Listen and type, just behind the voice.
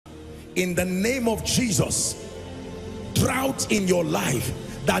in the name of Jesus. Drought in your life,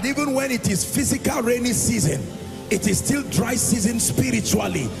 that even when it is physical rainy season, it is still dry season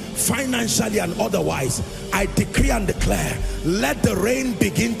spiritually, financially and otherwise. I decree and declare, let the rain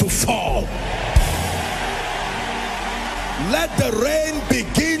begin to fall. Let the rain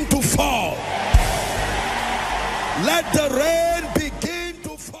begin to fall. Let the rain begin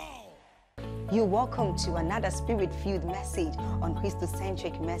to fall. You're welcome to another spirit-filled message on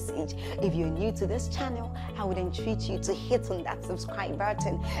Christocentric Message. If you're new to this channel, I would entreat you to hit on that subscribe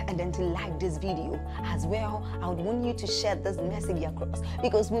button and then to like this video. As well, I would want you to share this message across,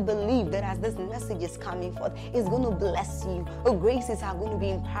 because we believe that as this message is coming forth, it's going to bless you. Graces are going to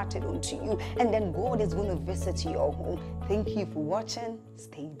be imparted unto you, and then God is going to visit your home. Thank you for watching.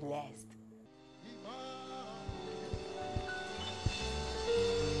 Stay blessed.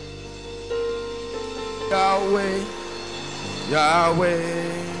 Yahweh,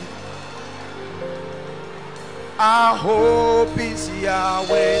 Yahweh, our hope is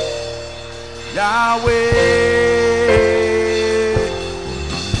Yahweh, Yahweh.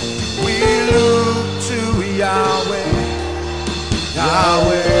 We look to Yahweh,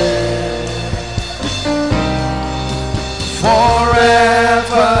 Yahweh,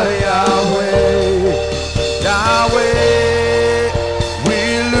 forever Yahweh, Yahweh. We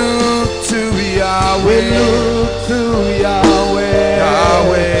look to Yahweh,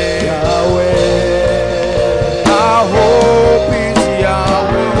 Yahweh, Yahweh. Our hope is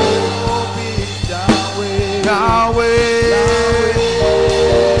Yahweh, Yahweh, Yahweh.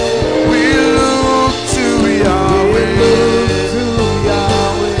 We look to Yahweh,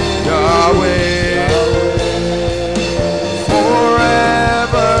 Yahweh,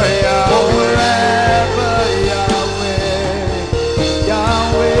 forever Yahweh, Yahweh.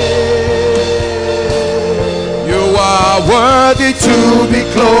 Worthy to be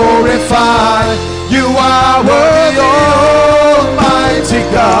glorified. You are worthy, Almighty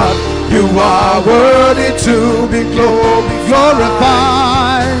God. You are worthy to be glorified.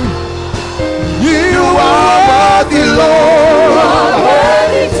 You are worthy, Lord,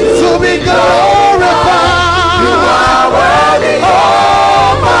 to be glorified. You are worthy,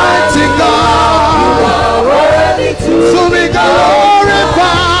 Almighty God. You are worthy to be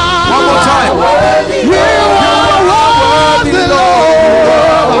glorified. One more time. You the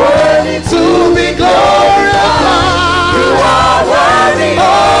Lord, worthy to be glorified. You are worthy,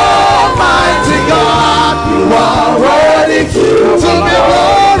 Almighty God. You are worthy to be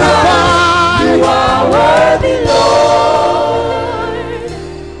glorified. You are worthy, Lord.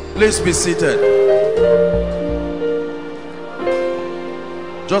 Please be seated.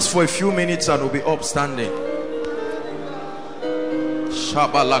 Just for a few minutes and we'll be up standing.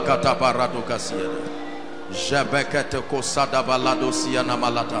 Shabalakata baradokasiada. Jebekete kosada baladosia na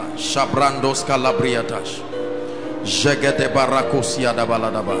malata shabrandos kalabriatash jegede barakosia da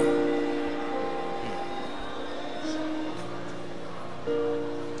baladaba.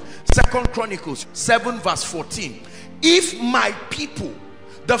 Second Chronicles 7 verse 14. If my people,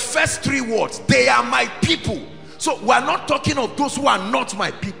 the first three words, they are my people. So we are not talking of those who are not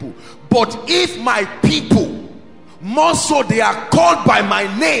my people, but if my people, more so they are called by my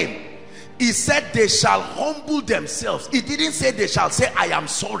name. He said they shall humble themselves. He didn't say they shall say I am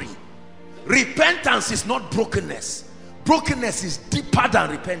sorry. Repentance is not brokenness. Brokenness is deeper than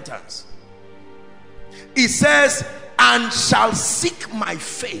repentance. He says, and shall seek my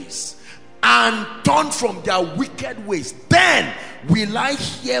face and turn from their wicked ways. Then will I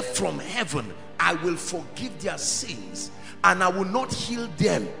hear from heaven. I will forgive their sins and I will not heal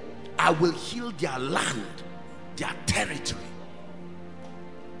them. I will heal their land, their territory.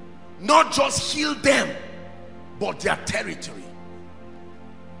 Not just heal them, but their territory.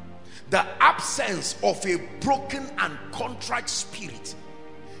 The absence of a broken and contrite spirit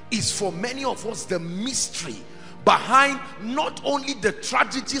is for many of us the mystery behind not only the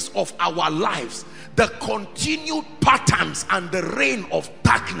tragedies of our lives, the continued patterns and the reign of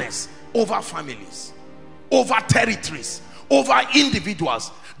darkness over families, over territories, over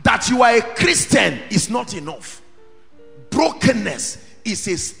individuals. That you are a Christian is not enough. Brokenness is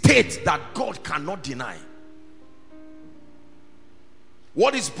a state that God cannot deny.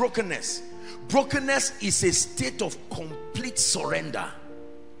 What is brokenness? Brokenness is a state of complete surrender.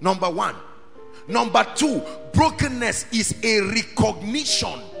 Number one. Number two, brokenness is a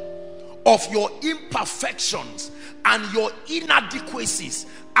recognition of your imperfections and your inadequacies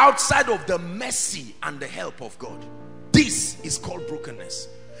outside of the mercy and the help of God. This is called brokenness.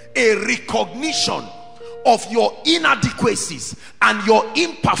 A recognition of your inadequacies and your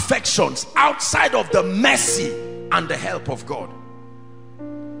imperfections outside of the mercy and the help of God.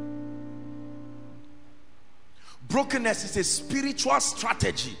 Brokenness is a spiritual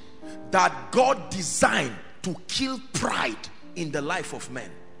strategy that God designed to kill pride in the life of men.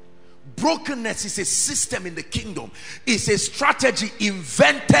 Brokenness is a system in the kingdom. It's a strategy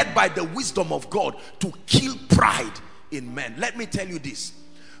invented by the wisdom of God to kill pride in men. Let me tell you this.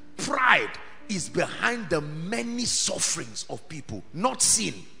 Pride is behind the many sufferings of people. Not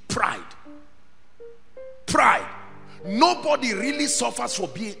sin, pride. Pride. Nobody really suffers for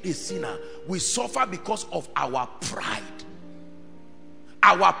being a sinner. We suffer because of our pride.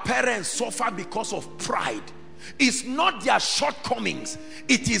 Our parents suffer because of pride. It's not their shortcomings.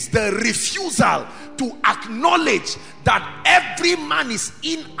 It is the refusal to acknowledge that every man is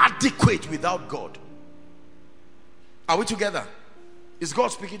inadequate without God. Are we together? Is God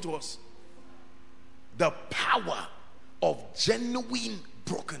speaking to us? The power of genuine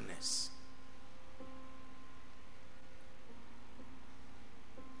brokenness.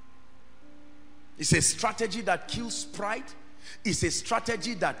 It's a strategy that kills pride. It's a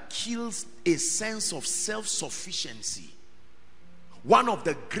strategy that kills a sense of self-sufficiency. One of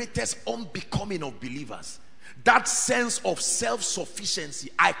the greatest unbecoming of believers. That sense of self-sufficiency.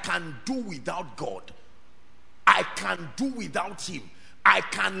 I can do without God. I can do without him. I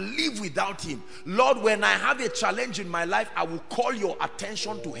can live without him. Lord, when I have a challenge in my life, I will call your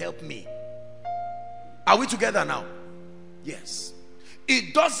attention to help me. Are we together now? Yes.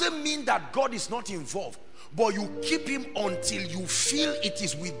 It doesn't mean that God is not involved, but you keep him until you feel it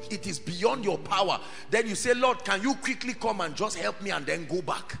is beyond your power. Then you say, Lord, can you quickly come and just help me, and then go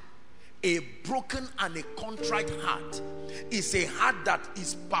back. A broken and a contrite heart is a heart that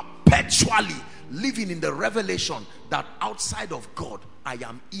is perpetually living in the revelation that outside of God, I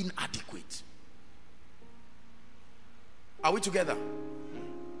am inadequate. Are we together?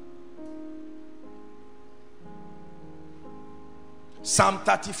 Psalm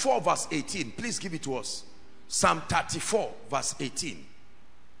 34 verse 18. Please give it to us. Psalm 34 verse 18.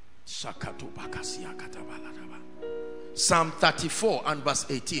 Psalm 34 and verse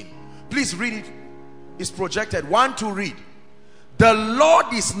 18. Please read it. It's projected. 1, 2, read. The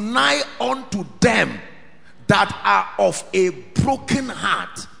Lord is nigh unto them that are of a broken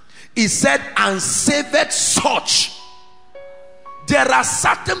heart. He said, and saveth such. There are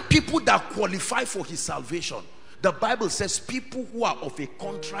certain people that qualify for his salvation. The Bible says people who are of a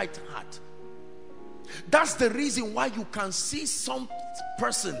contrite heart. That's the reason why you can see some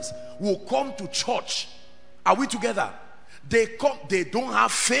persons who come to church. Are we together? They come, they don't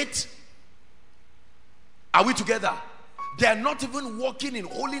have faith. Are we together? They are not even walking in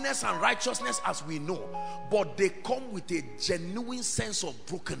holiness and righteousness as we know, but they come with a genuine sense of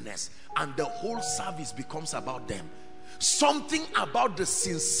brokenness, and the whole service becomes about them. Something about the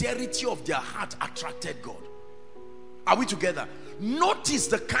sincerity of their heart attracted God. Are we together? Notice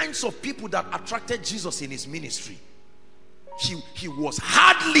the kinds of people that attracted Jesus in his ministry. He was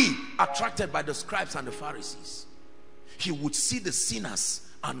hardly attracted by the scribes and the Pharisees. He would see the sinners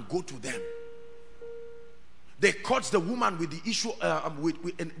and go to them. They caught the woman with the issue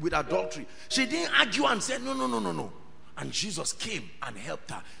with adultery. She didn't argue and said, no. And Jesus came and helped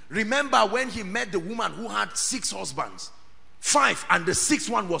her. Remember when he met the woman who had 6 husbands, 5, and the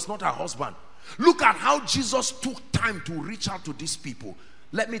 6th one was not her husband. Look at how Jesus took time to reach out to these people.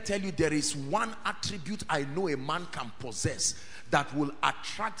 Let me tell you, there is one attribute I know a man can possess that will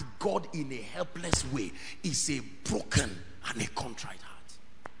attract God in a helpless way. It's a broken and a contrite heart.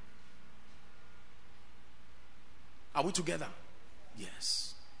 Are we together?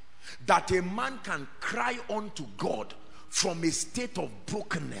 Yes. That a man can cry unto God from a state of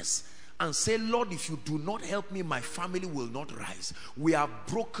brokenness and say, Lord, if you do not help me, my family will not rise. We have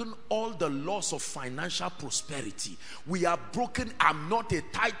broken all the laws of financial prosperity. We are broken. I'm not a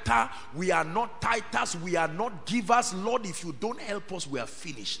tither. We are not tithers. We are not givers. Lord, if you don't help us, we are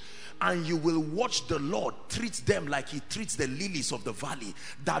finished. And you will watch the Lord treat them like he treats the lilies of the valley,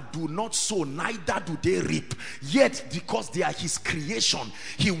 that do not sow, neither do they reap. Yet, because they are his creation,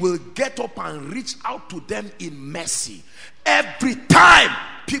 he will get up and reach out to them in mercy. Every time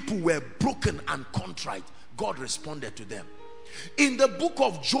people were broken and contrite, God responded to them. In the book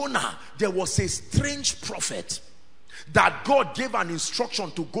of Jonah, there was a strange prophet that God gave an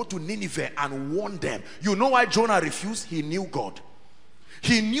instruction to go to Nineveh and warn them. You know why Jonah refused? He knew God.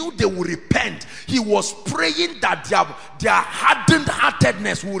 He knew they would repent. He was praying that their hardened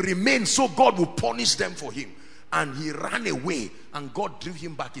heartedness will remain, so God will punish them for him. And he ran away, and God drew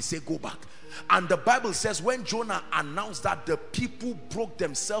him back. He said, go back. And the Bible says when Jonah announced that, the people broke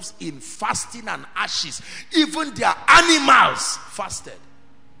themselves in fasting and ashes. Even their animals fasted.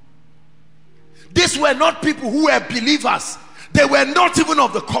 These were not people who were believers. They were not even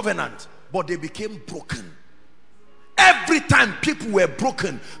of the covenant, but they became broken. Every time people were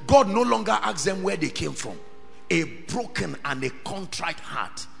broken, God no longer asked them where they came from. A broken and a contrite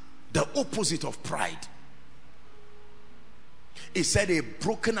heart, the opposite of pride. He said a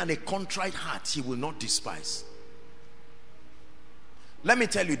broken and a contrite heart he will not despise. Let me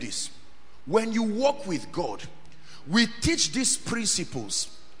tell you this. When you walk with God, we teach these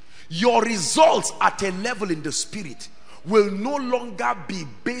principles. Your results at a level in the spirit will no longer be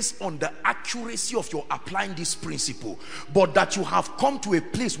based on the accuracy of your applying this principle, but that you have come to a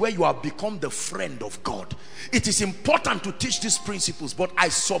place where you have become the friend of God. It is important to teach these principles, but I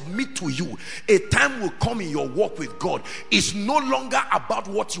submit to you, a time will come in your walk with God. It's no longer about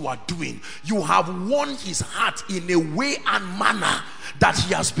what you are doing. You have won his heart in a way and manner that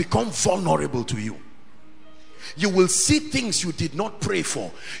he has become vulnerable to you. You will see things you did not pray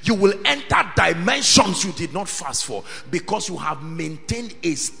for. You will enter dimensions you did not fast for, because you have maintained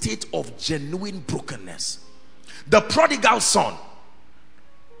a state of genuine brokenness. The prodigal son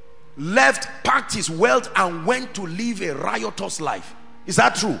left, packed his wealth and went to live a riotous life. Is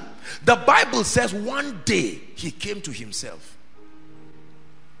that true? The Bible says one day he came to himself.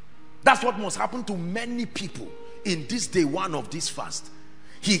 That's what must happen to many people in this day one of this fast.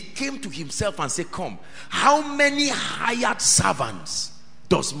 He came to himself and said, come, how many hired servants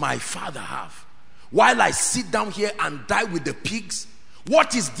does my father have? While I sit down here and die with the pigs,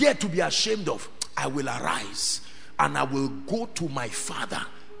 what is there to be ashamed of? I will arise and I will go to my father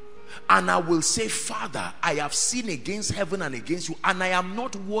and I will say, Father, I have sinned against heaven and against you, and I am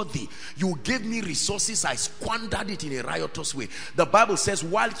not worthy. You gave me resources, I squandered it in a riotous way. The Bible says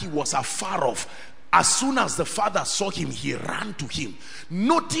while he was afar off, as soon as the father saw him, he ran to him.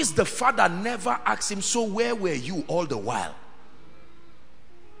 Notice the father never asked him, so where were you all the while?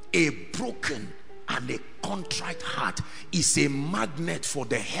 A broken and a contrite heart is a magnet for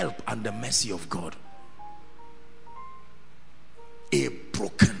the help and the mercy of God. A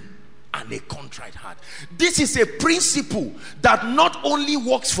broken and a contrite heart. This is a principle that not only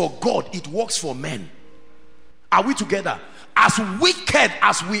works for God, it works for men. Are we together? As wicked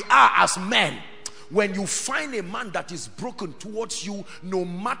as we are as men, when you find a man that is broken towards you, no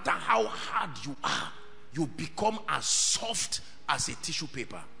matter how hard you are, you become as soft as a tissue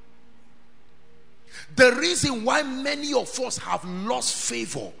paper. The reason why many of us have lost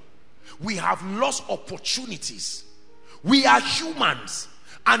favor, we have lost opportunities. We are humans,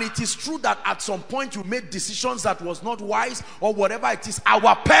 and it is true that at some point you made decisions that was not wise, or whatever it is.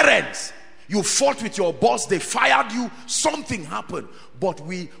 Our parents, you fought with your boss, they fired you, something happened, but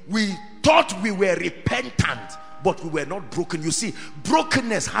we thought we were repentant, but we were not broken. You see,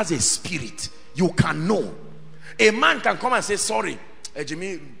 brokenness has a spirit. You can know. A man can come and say, sorry,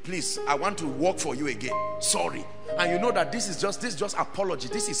 Jimmy, please, I want to work for you again. Sorry. And you know that this is just apology.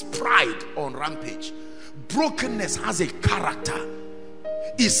 This is pride on rampage. Brokenness has a character.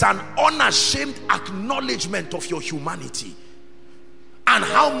 It's an unashamed acknowledgement of your humanity and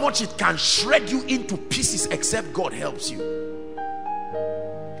how much it can shred you into pieces except God helps you.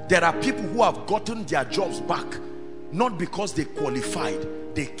 There are people who have gotten their jobs back not because they qualified,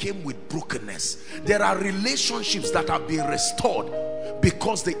 they came with brokenness. There are relationships that have been restored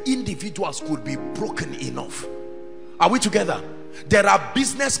because the individuals could be broken enough. Are we together? There are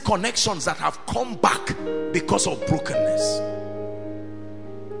business connections that have come back because of brokenness.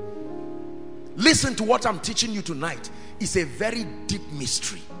 Listen to what I'm teaching you tonight. It's a very deep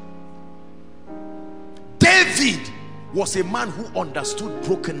mystery. David was a man who understood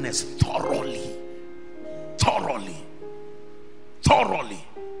brokenness thoroughly.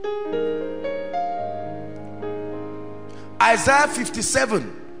 Isaiah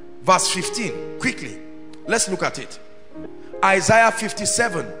 57 verse 15. Quickly, let's look at it. Isaiah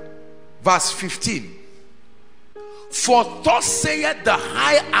 57 verse 15. For thus saith the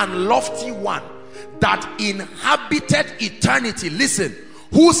high and lofty one that inhabited eternity, listen,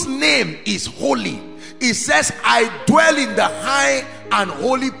 whose name is holy. It says, I dwell in the high and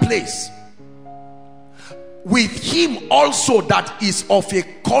holy place with him also that is of a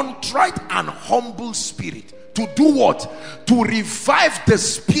contrite and humble spirit. To do what? To revive the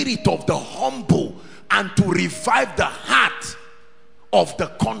spirit of the humble and to revive the heart of the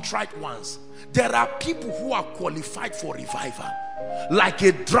contrite ones. There are people who are qualified for revival, like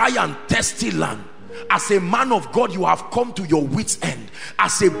a dry and thirsty land. As a man of God, you have come to your wit's end.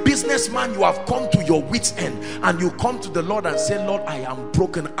 As a businessman, you have come to your wit's end, and you come to the Lord and say, Lord, I am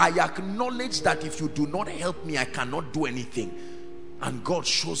broken. I acknowledge that if you do not help me, I cannot do anything. And God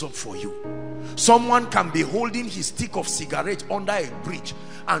shows up for you. Someone can be holding his stick of cigarette under a bridge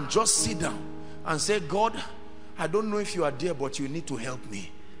and just sit down and say, God, I don't know if you are there, but you need to help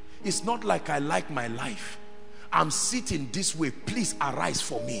me. It's not like I like my life. I'm sitting this way, please arise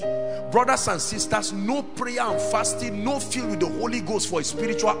for me. Brothers and sisters, no prayer and fasting, no filled with the Holy Ghost for his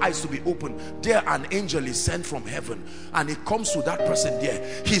spiritual eyes to be open. There an angel is sent from heaven, and it comes to that person there.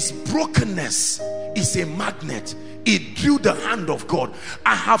 His brokenness is a magnet. It drew the hand of God.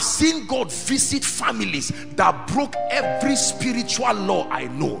 I have seen God visit families that broke every spiritual law I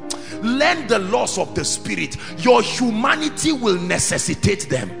know. Learn the laws of the spirit. Your humanity will necessitate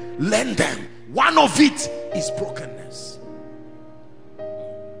them. Learn them. One of it is brokenness.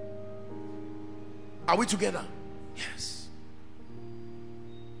 Are we together? Yes.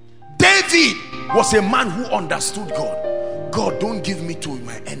 David was a man who understood God. God, don't give me to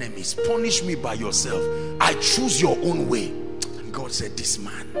my enemies. Punish me by yourself. I choose your own way. And God said, this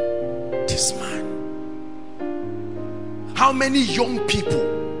man. How many young people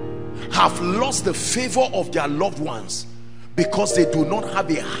have lost the favor of their loved ones because they do not have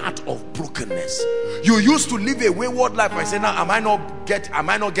a heart of brokenness? You used to live a wayward life. I say, now am I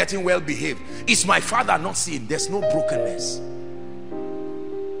not getting well behaved? Is my father not seeing? There's no brokenness.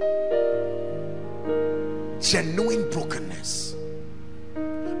 Genuine brokenness.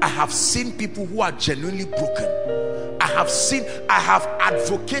 I have seen people who are genuinely broken. I have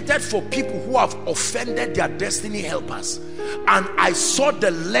advocated for people who have offended their destiny helpers, and I saw the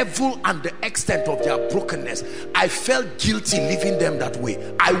level and the extent of their brokenness. I felt guilty leaving them that way.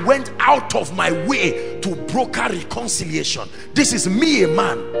 I went out of my way to broker reconciliation. This is me, a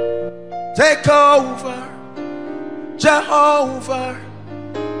man. Take over, Jehovah.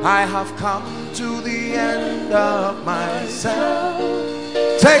 I have come to the end of myself.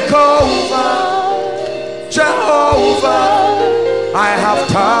 Take over, Jehovah. I have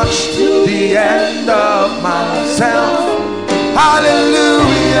touched the end of myself.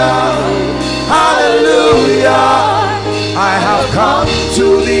 Hallelujah, hallelujah. I have come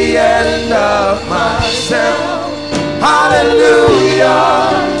to the end of myself. Hallelujah,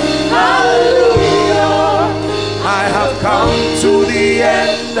 hallelujah. I have come to the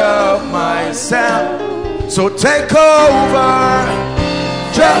end of myself. So take over,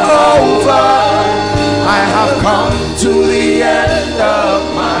 Jehovah. I have come to the end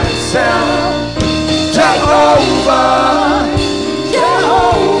of myself. Jehovah,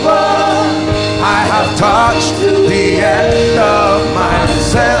 Jehovah. I have touched the end of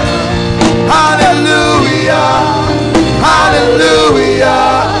myself. Hallelujah, hallelujah.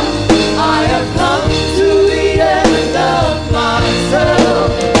 I have come to the end of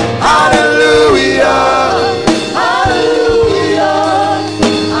myself. Hallelujah, hallelujah.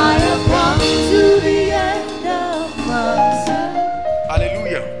 I have come to the end of myself.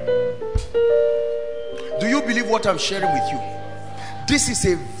 Hallelujah. Do you believe what I'm sharing with you? This is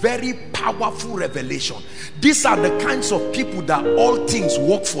a very powerful revelation. These are the kinds of people that all things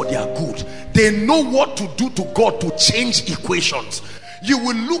work for their good. They know what to do to God to change equations. You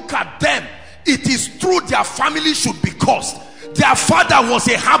will look at them. It is true their family should be cursed. Their father was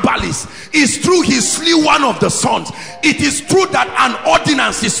a herbalist. It's true he slew one of the sons. It is true that an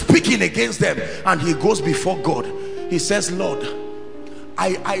ordinance is speaking against them. And he goes before God. He says, Lord,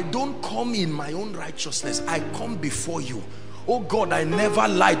 I don't come in my own righteousness. I come before you. Oh God, I never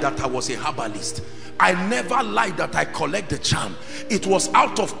lied that I was a herbalist. I never lied that I collect the charm. It was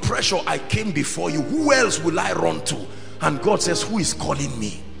out of pressure I came before you. Who else will I run to? And God says, who is calling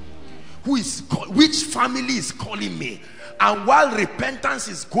me? Which family is calling me? And while repentance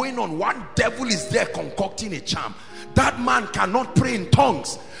is going on, one devil is there concocting a charm. That man cannot pray in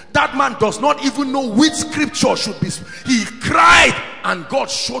tongues. That man does not even know which scripture should be. He cried, and God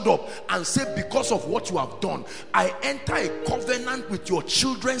showed up and said, because of what you have done, I enter a covenant with your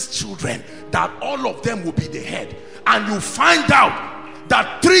children's children that all of them will be the head. And you find out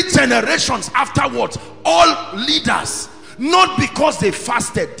that 3 generations afterwards, all leaders, not because they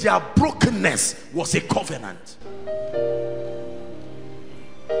fasted, their brokenness was a covenant.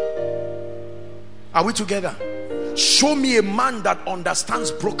 Are we together? Show me a man that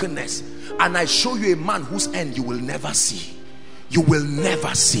understands brokenness, and I show you a man whose end you will never see. You will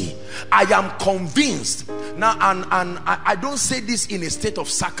never see. I am convinced now, and I don't say this in a state of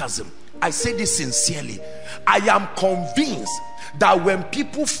sarcasm. I say this sincerely. I am convinced that when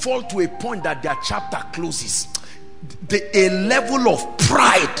people fall to a point that their chapter closes, a level of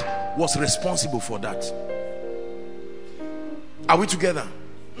pride was responsible for that. Are we together?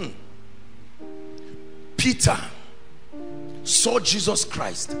 Peter saw Jesus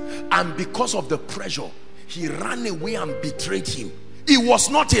Christ, and because of the pressure, he ran away and betrayed him. It was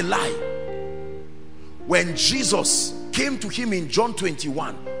not a lie. When Jesus came to him in John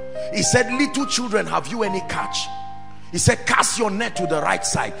 21, he said, little children, have you any catch? He said, cast your net to the right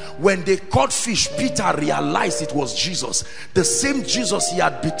side. When they caught fish, Peter realized it was Jesus. The same Jesus he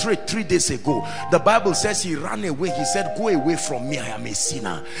had betrayed 3 days ago. The Bible says he ran away. He said, go away from me, I am a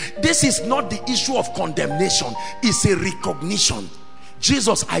sinner. This is not the issue of condemnation. It's a recognition.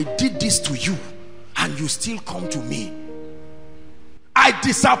 Jesus, I did this to you and you still come to me. I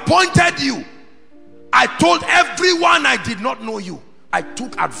disappointed you. I told everyone I did not know you. I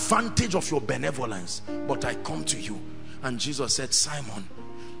took advantage of your benevolence, but I come to you. And Jesus said, Simon,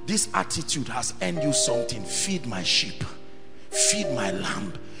 this attitude has earned you something. Feed my sheep, feed my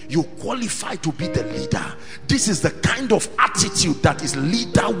lamb. You qualify to be the leader. This is the kind of attitude that is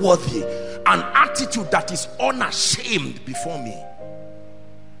leader worthy, an attitude that is unashamed before me.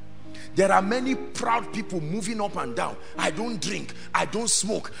 There are many proud people moving up and down. I don't drink, I don't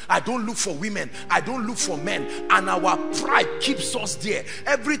smoke, I don't look for women, I don't look for men. And our pride keeps us there.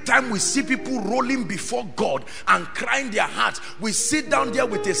 Every time we see people rolling before God and crying their hearts, we sit down there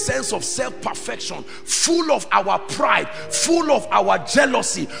with a sense of self-perfection, full of our pride, full of our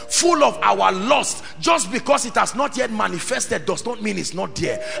jealousy, full of our lust. Just because it has not yet manifested does not mean it's not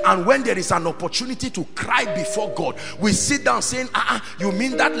there. And when there is an opportunity to cry before God, we sit down saying, you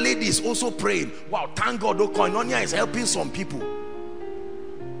mean that lady is also praying? Wow, thank God, koinonia is helping some people.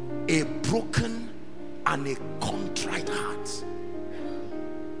 A broken and a contrite heart,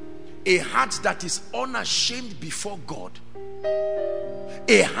 a heart that is unashamed before God,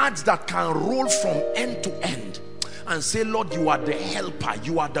 a heart that can roll from end to end and say, Lord, you are the helper,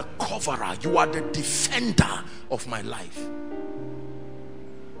 you are the coverer, you are the defender of my life.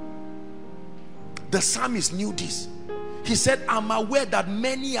 The psalmist knew this. He said, I'm aware that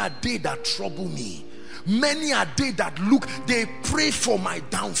many are they that trouble me. Many are they that look, they pray for my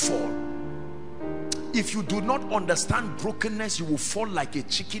downfall. If you do not understand brokenness, you will fall like a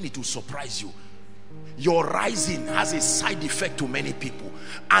chicken. It will surprise you. Your rising has a side effect to many people,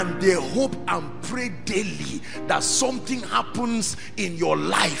 and they hope and pray daily that something happens in your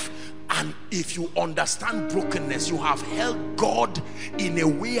life. And if you understand brokenness, you have held God in a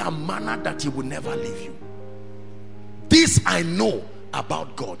way and manner that he will never leave you. This I know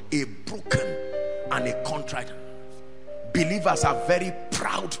about God, a broken and a contrite. Believers are very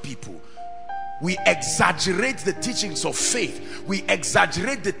proud people. We exaggerate the teachings of faith, we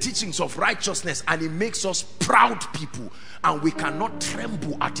exaggerate the teachings of righteousness, and it makes us proud people. And we cannot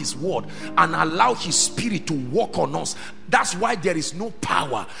tremble at his word and allow his spirit to work on us. That's why there is no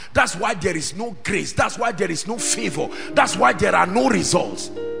power. That's why there is no grace. That's why there is no favor. That's why there are no results.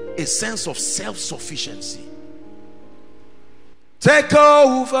 A sense of self-sufficiency. Take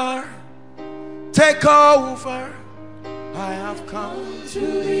over, take over. I have come to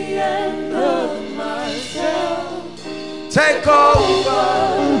the end of myself. Take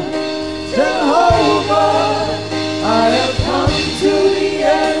over, Jehovah. I have come to the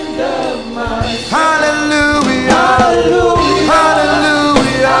end of myself. Hallelujah, hallelujah,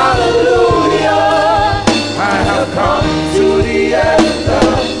 hallelujah, hallelujah. I have come to the end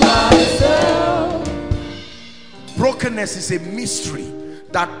of myself. Brokenness is a mystery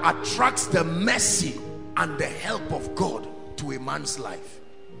that attracts the mercy and the help of God to a man's life.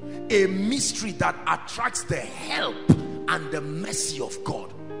 A mystery that attracts the help and the mercy of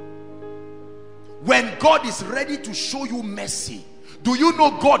God. When God is ready to show you mercy, do you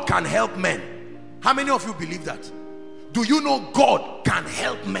know God can help men? How many of you believe that? Do you know God can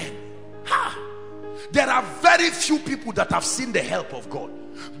help men? There are very few people that have seen the help of God.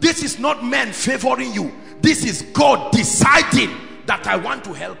 This is not men favoring you. This is God deciding that I want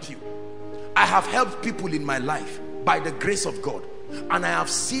to help you. I have helped people in my life by the grace of God, and I have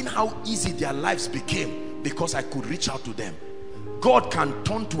seen how easy their lives became because I could reach out to them. God can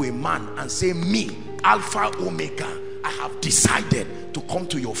turn to a man and say, me, Alpha Omega, I have decided to come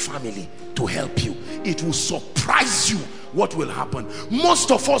to your family to help you. It will surprise you what will happen.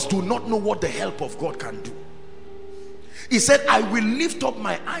 Most of us do not know what the help of God can do. He said, I will lift up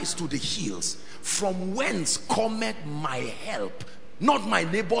my eyes to the hills, from whence cometh my help. Not my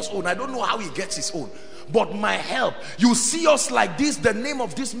neighbor's own. I don't know how he gets his own, but my help. You see us like this. The name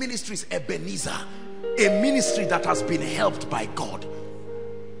of this ministry is Ebenezer, a ministry that has been helped by God,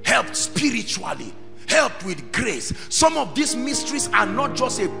 helped spiritually, helped with grace. Some of these mysteries are not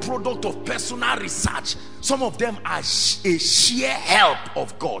just a product of personal research. Some of them are a sheer help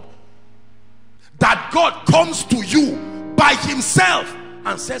of God. That God comes to you by himself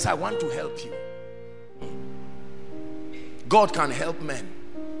and says, I want to help you. God can help men.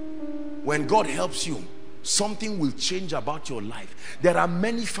 When God helps you, something will change about your life. There are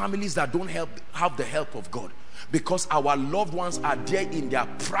many families that don't have the help of God. because our loved ones are there in their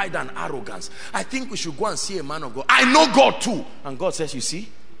pride and arrogance. I think we should go and see a man of God. I know God too. And God says, you see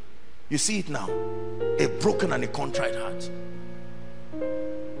it now, a broken and a contrite heart.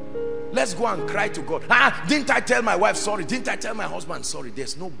 Let's go and cry to God. Didn't I tell my wife sorry? Didn't I tell my husband sorry?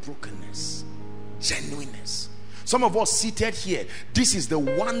 There's no brokenness, genuineness. Some of us seated here, this is the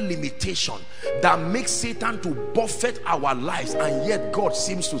one limitation that makes Satan to buffet our lives, and yet God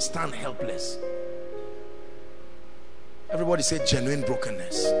seems to stand helpless. Everybody say genuine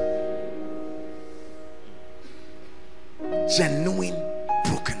brokenness. Genuine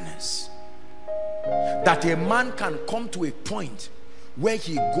brokenness. That a man can come to a point where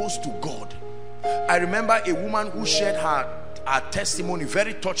he goes to God. I remember a woman who shared her testimony,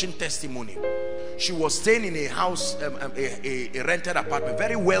 very touching testimony. She was staying in a house, a rented apartment,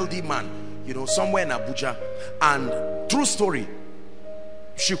 very wealthy man, you know, somewhere in Abuja. And true story,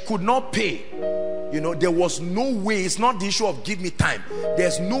 she could not pay. You know, there was no way. It's not the issue of give me time.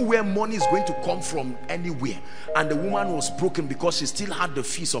 There's nowhere money is going to come from anywhere. And the woman was broken because she still had the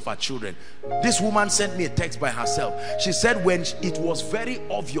fees of her children. This woman sent me a text by herself. She said when it was very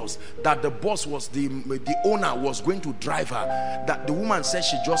obvious that the boss was the owner was going to drive her, that the woman said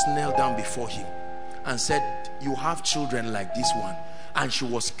she just knelt down before him and said, you have children like this one. And she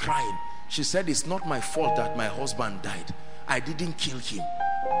was crying. She said, it's not my fault that my husband died. I didn't kill him.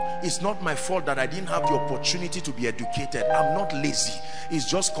 It's not my fault that I didn't have the opportunity to be educated. I'm not lazy. It's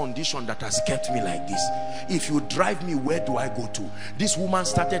just condition that has kept me like this. If you drive me, where do I go to? This woman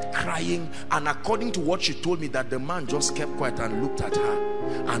started crying, and according to what she told me, that the man just kept quiet and looked at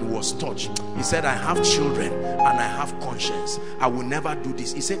her and was touched. He said, I have children and I have conscience. I will never do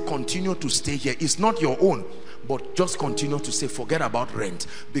this. He said, continue to stay here. It's not your own, but just continue to say, forget about rent.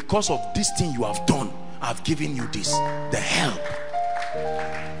 Because of this thing you have done, I've given you this, the help.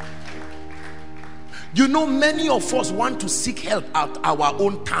 You know, many of us want to seek help at our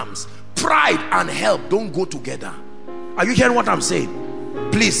own terms. Pride and help don't go together. Are you hearing what I'm saying?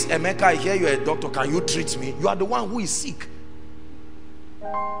 Please, Emeka, I hear you're a doctor. Can you treat me? You are the one who is sick.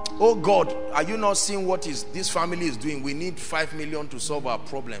 Oh God, are you not seeing what this family is doing? We need 5 million to solve our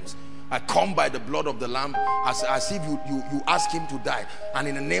problems. I come by the blood of the Lamb as if you ask him to die. And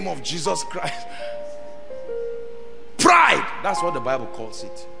in the name of Jesus Christ. Pride, that's what the Bible calls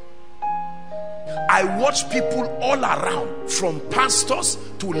it. I watch people all around, from pastors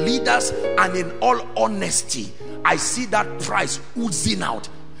to leaders, and in all honesty, I see that pride oozing out,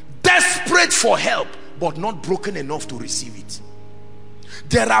 desperate for help, but not broken enough to receive it.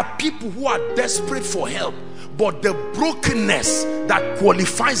 There are people who are desperate for help, but the brokenness that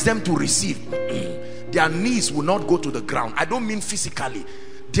qualifies them to receive, their knees will not go to the ground. I don't mean physically.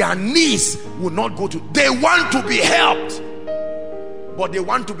 Their knees will not go to, they want to be helped, but they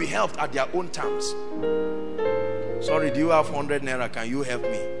want to be helped at their own terms. Sorry, do you have 100 naira? Can you help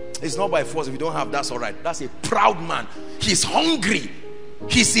me? It's not by force. If you don't have, that's all right. That's a proud man. He's hungry,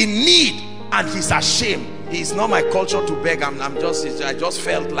 he's in need, and he's ashamed. It's not my culture to beg. I just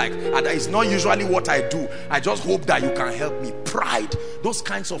felt like, and it's not usually what I do. I just hope that you can help me. Pride, those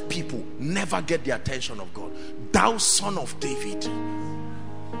kinds of people never get the attention of God. Thou son of David,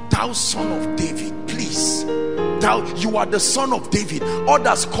 thou son of David, please. You are the son of David.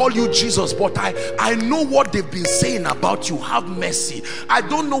 Others call you Jesus, but I know what they've been saying about you. Have mercy. I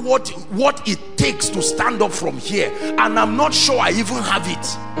don't know what it takes to stand up from here, and I'm not sure I even have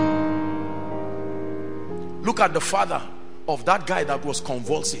it. Look at the father of that guy that was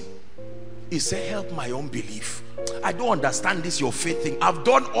convulsing. He said, help my unbelief. I don't understand this your faith thing. I've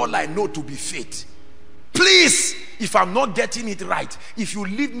done all I know to be faith. Please, if I'm not getting it right, if you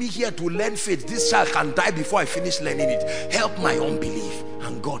leave me here to learn faith, this child can die before I finish learning it. Help my unbelief.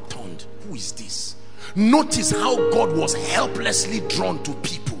 And God turned. Who is this? Notice how God was helplessly drawn to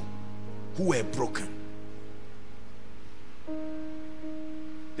people who were broken.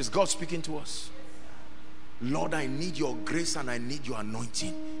 Is God speaking to us? Lord, I need your grace and I need your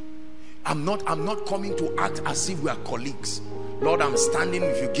anointing. I'm not coming to act as if we are colleagues. Lord, I'm standing.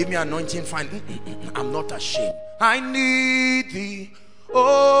 If you give me anointing, fine. I'm not ashamed. I need thee.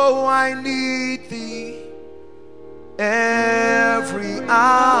 Oh, I need thee. Every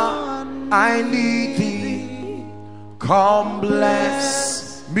hour I need thee. Come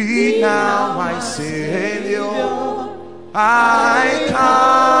bless me now, my Savior. I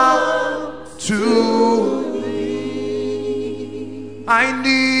come to thee. I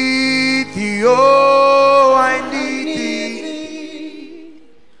need thee. Oh, I need thee.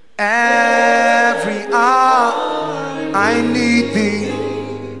 Every hour I need thee.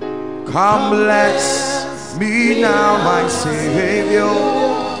 Come bless me now, my Savior.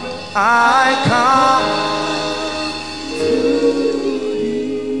 I come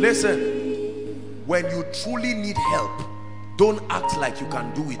Listen, when you truly need help, don't act like you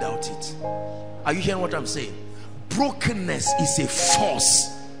can do without it. Are you hearing what I'm saying? Brokenness is a force.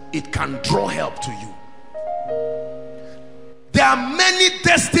 It can draw help to you. There are many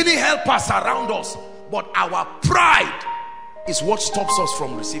destiny helpers around us, but our pride is what stops us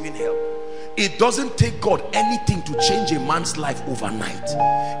from receiving help. It doesn't take God anything to change a man's life overnight.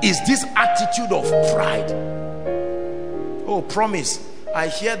 It's this attitude of pride. Oh, promise, I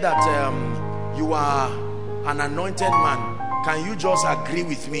hear that you are an anointed man. Can you just agree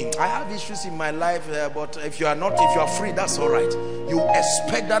with me? I have issues in my life, but if you are free, that's all right. You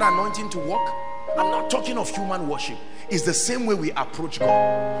expect that anointing to work? I'm not talking of human worship. It's the same way we approach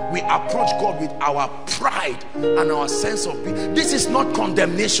God. We approach God with our pride and our sense of being. This is not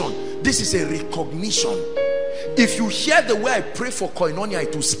condemnation. This is a recognition. If you hear the way I pray for koinonia,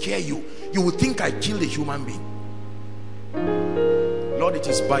 it will scare you. You will think I killed a human being. Lord, it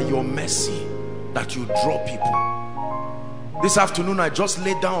is by your mercy that you draw people. This afternoon, I just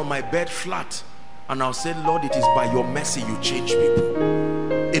laid down on my bed flat and I'll say, Lord, it is by your mercy you change people.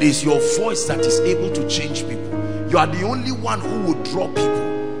 It is your voice that is able to change people. You are the only one who will draw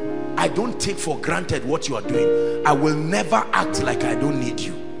people. I don't take for granted what you are doing. I will never act like I don't need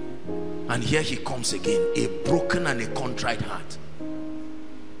you. And here he comes again, a broken and a contrite heart.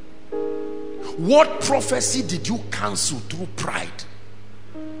 What prophecy did you cancel through pride?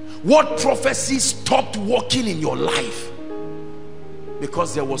 What prophecy stopped working in your life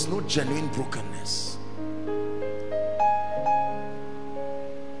because there was no genuine brokenness?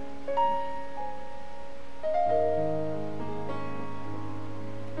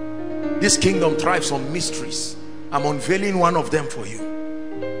 This kingdom thrives on mysteries. I'm unveiling one of them for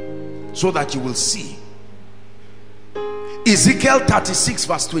you so that you will see. Ezekiel 36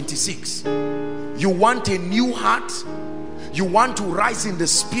 verse 26. You want a new heart? You want to rise in the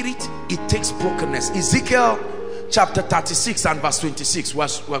spirit? It takes brokenness. Ezekiel chapter 36 and verse 26.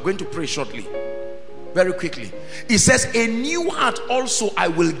 We're going to pray shortly, very quickly. It says, a new heart also I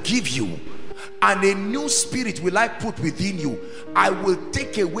will give you, and a new spirit will I put within you. I will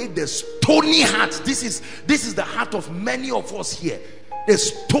take away the stony heart. This is the heart of many of us here, the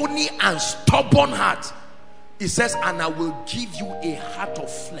stony and stubborn heart. It says, and I will give you a heart of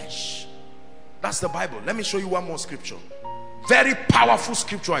flesh. That's the Bible. Let me show you one more scripture. Very powerful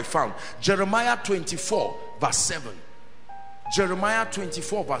scripture I found. Jeremiah 24 verse 7. Jeremiah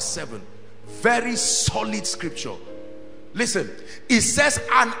 24 verse 7. Very solid scripture. Listen, it says,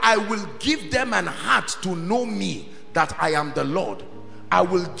 and I will give them an heart to know me, that I am the Lord. I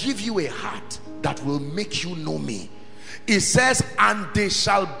will give you a heart that will make you know me. It says, and they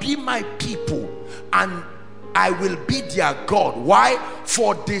shall be my people, and I will be their God. Why?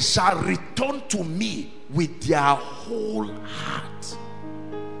 For they shall return to me with their whole heart.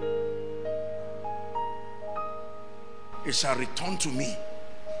 They shall return to me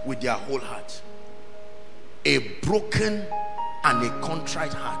with their whole heart. A broken and a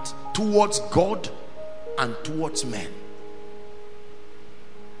contrite heart towards God and towards men.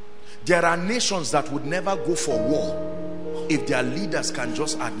 There are nations that would never go for war if their leaders can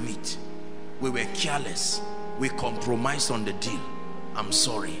just admit, we were careless, we compromised on the deal, I'm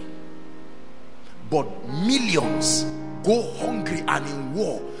sorry. But millions go hungry and in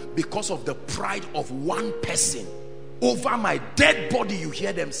war because of the pride of one person. Over my dead body, you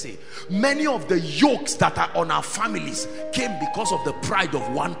hear them say. Many of the yokes that are on our families came because of the pride of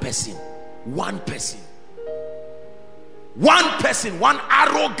one person. One person. One person, one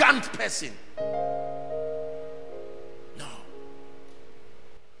arrogant person. No.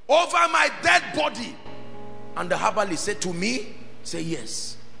 Over my dead body. And the herbalist said to me, say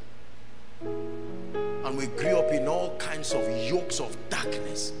yes. And we grew up in all kinds of yokes of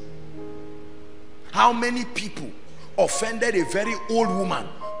darkness. How many people offended a very old woman,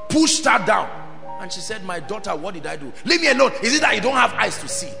 pushed her down, and she said, my daughter, what did I do? Leave me alone. Is it that you don't have eyes to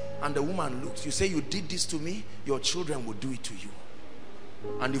see? And the woman looks. You say, you did this to me, your children will do it to you.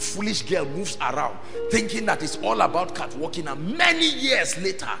 And the foolish girl moves around thinking that it's all about catwalking, and many years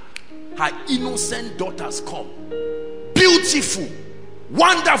later her innocent daughters come, beautiful,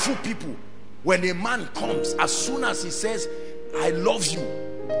 wonderful people. When a man comes, as soon as he says, I love you,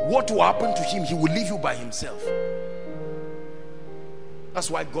 what will happen to him? He will leave you by himself.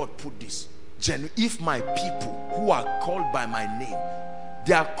 That's why God put this. If my people who are called by my name,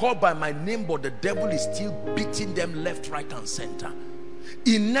 they are called by my name, but the devil is still beating them left, right, and center.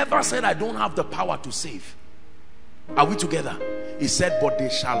 He never said, I don't have the power to save. Are we together? He said, but they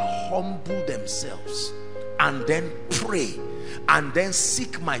shall humble themselves and then pray and then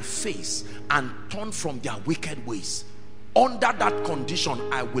seek my face and turn from their wicked ways. Under that condition,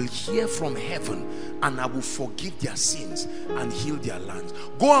 I will hear from heaven and I will forgive their sins and heal their lands.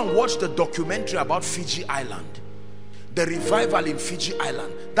 Go and watch the documentary about Fiji Island, the revival in Fiji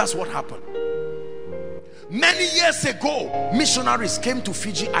Island. That's what happened. Many years ago, missionaries came to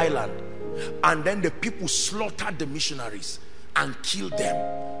Fiji Island, and then the people slaughtered the missionaries and killed them.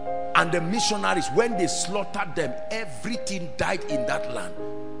 And the missionaries, when they slaughtered them, everything died in that land.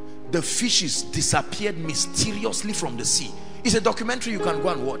 The fishes disappeared mysteriously from the sea. It's a documentary you can go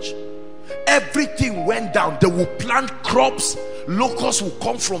and watch. Everything went down. They will plant crops, locusts will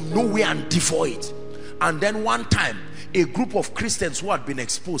come from nowhere and devour it. And then one time, a group of Christians who had been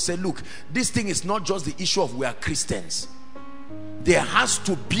exposed said, look, this thing is not just the issue of we are Christians. There has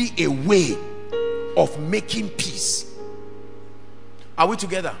to be a way of making peace. Are we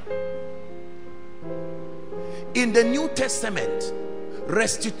together? In the New Testament,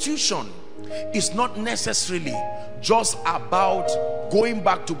 restitution is not necessarily just about going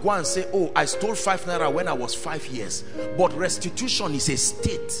back to go and say, oh, I stole 5 naira when I was 5 years. But restitution is a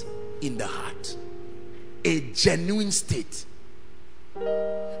state in the heart, a genuine state.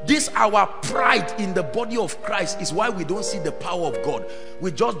 This our pride in the body of Christ is why we don't see the power of God.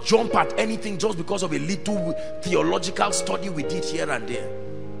 We just jump at anything just because of a little theological study we did here and there.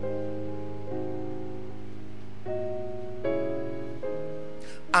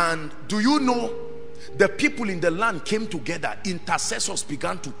 And do you know, the people in the land came together, intercessors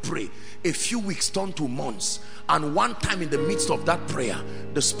began to pray. A few weeks turned to months, and one time in the midst of that prayer,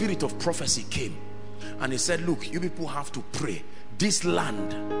 the spirit of prophecy came, and he said, look, you people have to pray. This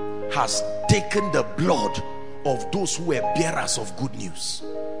land has taken the blood of those who were bearers of good news.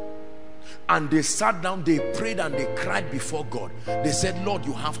 And they sat down, they prayed, and they cried before God. They said, Lord,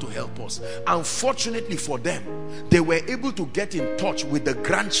 you have to help us. Unfortunately for them, they were able to get in touch with the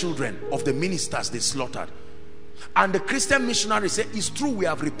grandchildren of the ministers they slaughtered. And the Christian missionaries said, it's true, we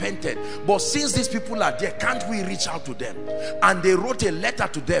have repented, but since these people are there, can't we reach out to them? And they wrote a letter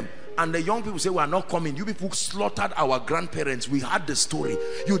to them. And the young people say, we are not coming. You people slaughtered our grandparents. We heard the story.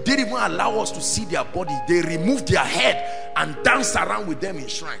 You didn't even allow us to see their body. They removed their head and danced around with them in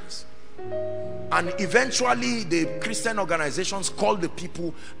shrines. And eventually the Christian organizations called the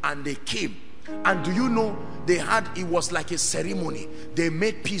people and they came. And do you know, they had, it was like a ceremony. They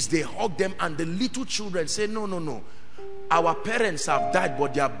made peace, they hugged them, and the little children said, no, no, no. Our parents have died,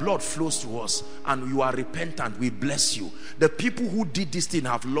 but their blood flows to us, and you are repentant. We bless you. The people who did this thing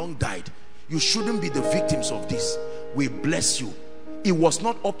have long died. You shouldn't be the victims of this. We bless you. It was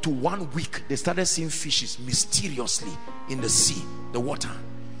not up to 1 week. They started seeing fishes mysteriously in the sea, the water,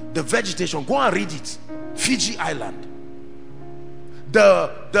 the vegetation. Go and read it. Fiji Island.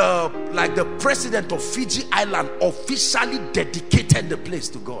 The president of Fiji Island officially dedicated the place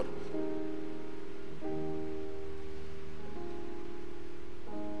to God.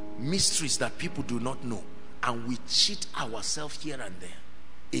 Mysteries that people do not know, and we cheat ourselves here and there.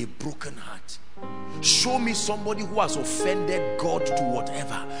 A broken heart. Show me somebody who has offended God to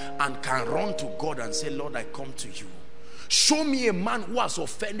whatever and can run to God and say, Lord, I come to you. Show me a man who has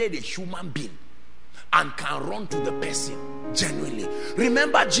offended a human being and can run to the person genuinely.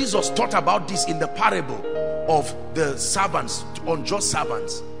 Remember, Jesus taught about this in the parable of the servants, unjust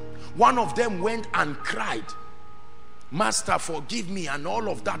servants. One of them went and cried, Master, forgive me, and all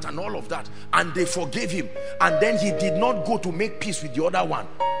of that and all of that, and they forgave him. And then he did not go to make peace with the other one,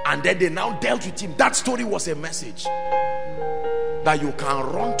 and then they now dealt with him. That story was a message that you can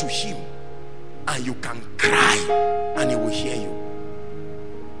run to him and you can cry and he will hear you.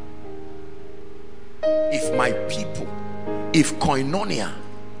 If my people, if koinonia,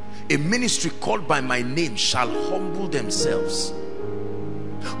 a ministry called by my name, shall humble themselves.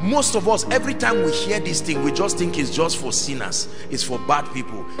 Most of us, every time we hear this thing, we just think it's just for sinners, it's for bad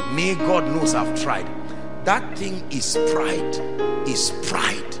people. Me, God knows I've tried. That thing is pride. Is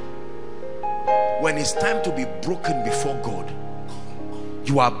pride. When it's time to be broken before God,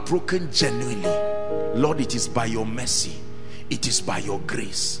 you are broken genuinely. Lord, it is by your mercy, it is by your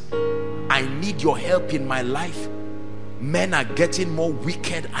grace. I need your help in my life. Men are getting more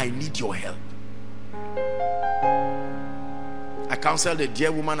wicked. I need your help. I counseled a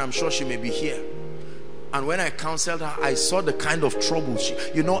dear woman, I'm sure she may be here. And when I counseled her, I saw the kind of trouble she,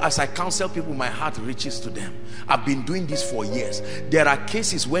 you know, as I counsel people, my heart reaches to them. I've been doing this for years. There are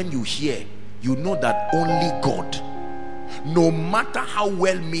cases when you hear, you know that only God, no matter how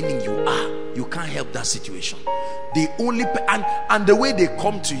well-meaning you are, you can't help that situation. The only, and the way they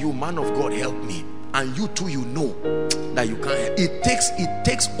come to you, man of God, help me. And you too, you know that you can't help. It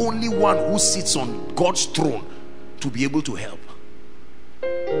takes only one who sits on God's throne to be able to help.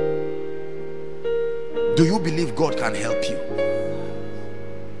 Do Do you believe God can help you?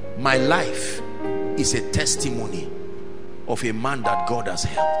 My life is a testimony of a man that God has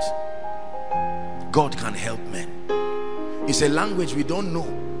helped. God can help men. It's a language we don't know.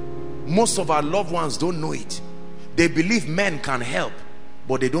 Most of our loved ones don't know it. They believe men can help,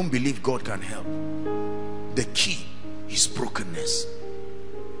 but they don't believe God can help. The key is brokenness.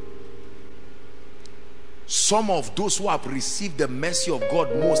 Some of those who have received the mercy of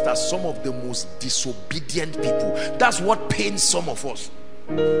God most are some of the most disobedient people. That's what pains some of us,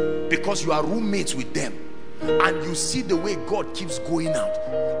 because you are roommates with them and you see the way God keeps going out.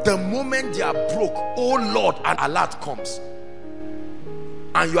 The moment they are broke, oh Lord, an alert comes,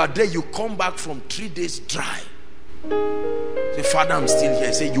 and you are there. You come back from 3 days dry. Say, Father, I'm still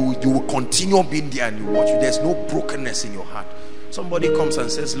here. Say, you will continue being there, and you watch you. There's no brokenness in your heart. Somebody comes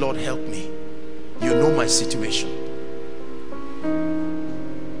and says, Lord, help me. You know my situation.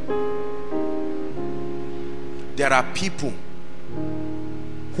 There are people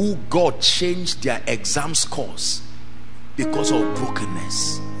who God changed their exam scores because of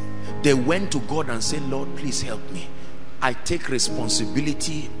brokenness. They went to God and said, Lord, please help me. I take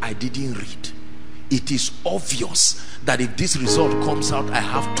responsibility. I didn't read. It is obvious that if this result comes out, I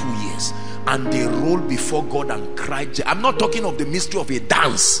have 2 years. And they roll before God and cry. I'm not talking of the mystery of a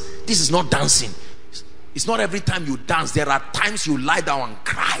dance. This is not dancing. It's not every time you dance. There are times you lie down and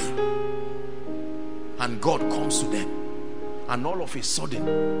cry, and God comes to them, and all of a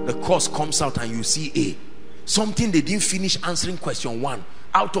sudden the course comes out and you see A. Something they didn't finish answering question 1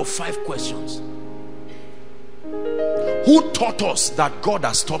 out of 5 questions. Who taught us that God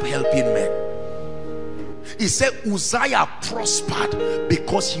has stopped helping men? He said Uzziah prospered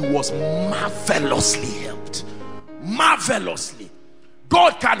because he was marvelously helped. Marvelously.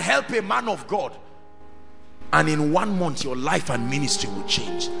 God can help a man of God, and in 1 month your life and ministry will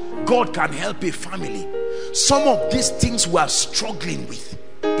change. God can help a family. Some of these things we are struggling with,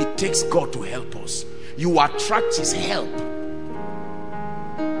 it takes God to help us. You attract his help.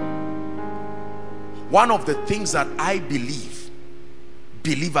 One of the things that I believe,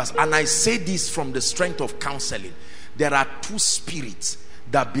 believers, and I say this from the strength of counseling, there are 2 spirits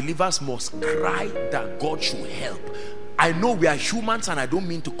that believers must cry that God should help. I know we are humans, and I don't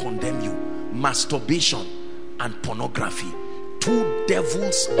mean to condemn you. Masturbation and pornography, 2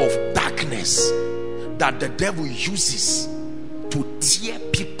 devils of darkness that the devil uses to tear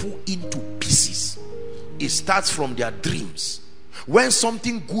people into pieces. It starts from their dreams. When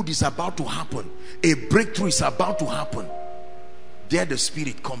something good is about to happen, a breakthrough is about to happen, there the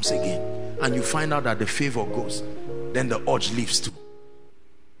spirit comes again, and you find out that the favor goes, then the urge leaves too.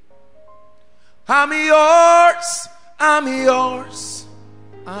 I'm yours, I'm yours,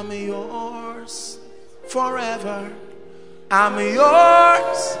 I'm yours forever. I'm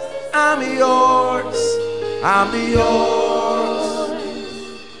yours, I'm yours, I'm yours.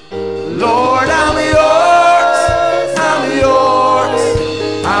 Lord, I'm yours, I'm yours,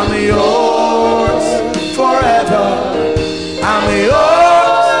 I'm yours forever. I'm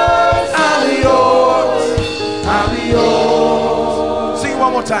yours, I'm yours, I'm yours. Sing it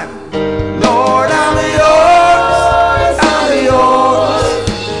one more time. Lord, I'm yours, I'm yours,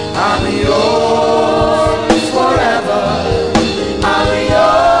 I'm yours forever. I'm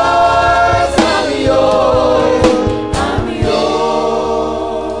yours, I'm yours, I'm yours.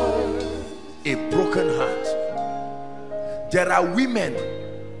 A broken heart. There are women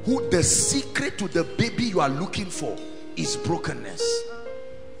who the secret to the baby you are looking for is brokenness.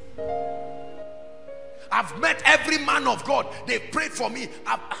 I've met every man of God. They prayed for me.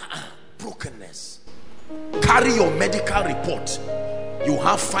 Brokenness. Carry your medical report. You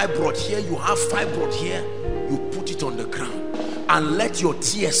have fibroid here, you have fibroid here. You put it on the ground and let your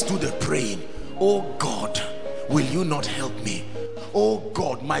tears do the praying. Oh God, will you not help me? Oh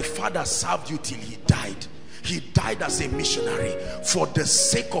God, my father served you till he died. He died as a missionary. For the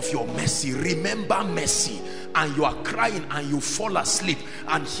sake of your mercy, remember mercy. And you are crying and you fall asleep,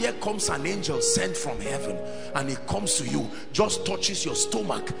 and here comes an angel sent from heaven, and he comes to you, just touches your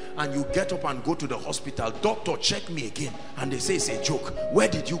stomach, and you get up and go to the hospital. Doctor, check me again. And they say it's a joke. Where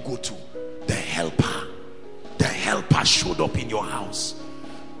did you go to? The helper. The helper showed up in your house.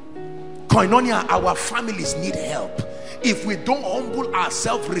 Koinonia, our families need help. If we don't humble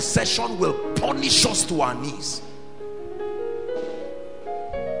ourselves, recession will punish us to our knees.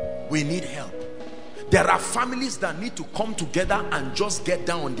 We need help. There are families that need to come together and just get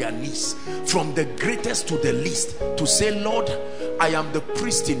down on their knees, from the greatest to the least, to say, Lord, I am the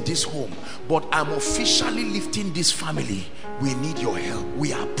priest in this home, but I'm officially lifting this family. We need your help.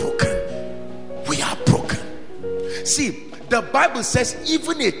 We are broken. We are broken. See, The Bible says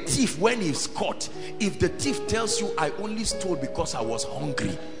even a thief, when he's caught, if the thief tells you, I only stole because I was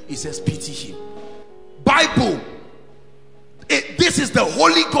hungry, he says pity him. Bible, this is the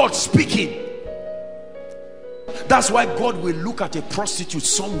Holy God speaking. That's why God will look at a prostitute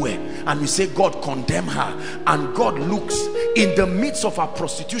somewhere and we say, God, condemn her. And God looks in the midst of her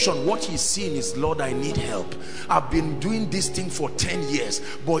prostitution. What he's seeing is, Lord, I need help. I've been doing this thing for 10 years,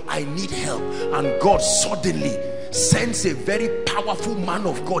 but I need help. And God suddenly sends a very powerful man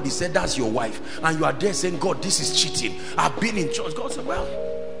of God. He said, that's your wife. And you are there saying, God, this is cheating. I've been in church. God said, well,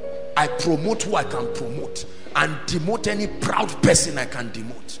 I promote who I can promote and demote any proud person I can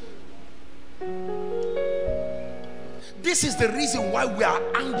demote. This is the reason why we are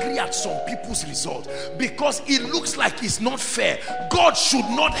angry at some people's results, because it looks like it's not fair. God should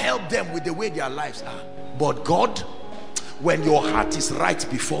not help them with the way their lives are. But God, when your heart is right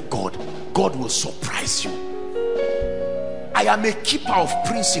before God, God will surprise you. I am a keeper of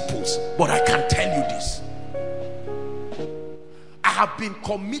principles, but I can tell you this. I have been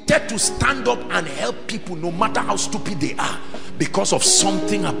committed to stand up and help people no matter how stupid they are, because of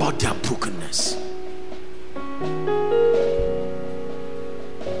something about their brokenness.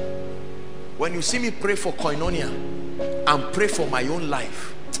 When you see me pray for Koinonia and pray for my own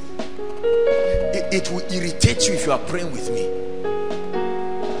life, it will irritate you if you are praying with me.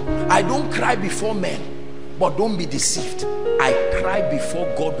 I don't cry before men, but don't be deceived. I cry before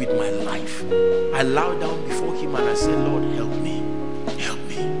God with my life. I lie down before him and I say, Lord, help me, help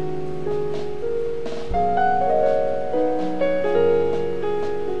me.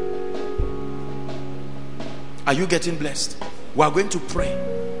 Are you getting blessed? We are going to pray.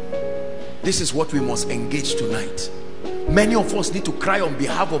 This is what we must engage tonight. Many of us need to cry on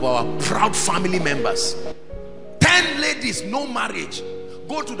behalf of our proud family members. 10 ladies, no marriage,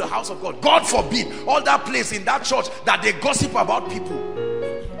 go to the house of God. God forbid, all that place in that church that they gossip about people.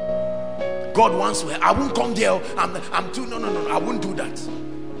 God wants to, I won't come there. I'm too, no, I won't do that.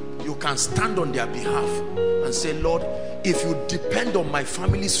 You can stand on their behalf and say, Lord, if you depend on my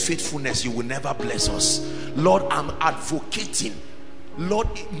family's faithfulness, you will never bless us. Lord, I'm advocating. Lord,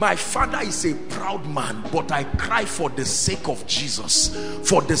 my father is a proud man, but I cry for the sake of Jesus,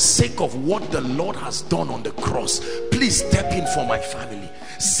 for the sake of what the Lord has done on the cross. Please step in for my family.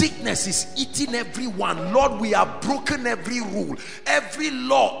 Sickness is eating everyone. Lord, we have broken every rule, every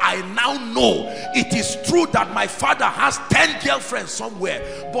law. I now know it is true that my father has 10 girlfriends somewhere,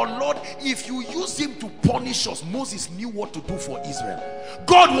 but Lord, if you use him to punish us, Moses knew what to do for Israel.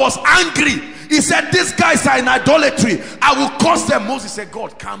 God was angry. He said, these guys are in idolatry, I will curse them. Moses said,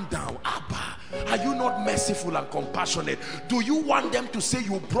 God, calm down. Abba, are you not merciful and compassionate? Do you want them to say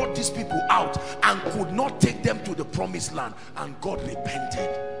you brought these people out and could not take them to the promised land? And God repented.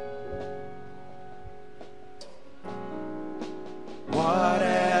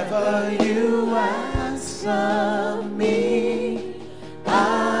 Whatever you ask of me,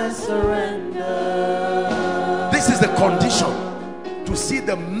 I surrender. This is the condition to see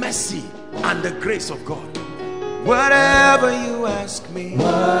the mercy and the grace of God. Whatever you ask me,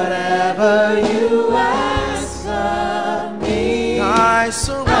 whatever you ask of me, I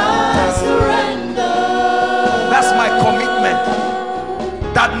surrender. I surrender. That's my commitment,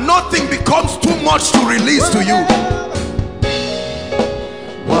 that nothing becomes too much to release to you.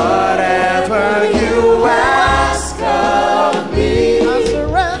 Whatever you ask of me, I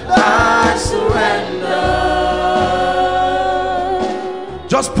surrender. I surrender.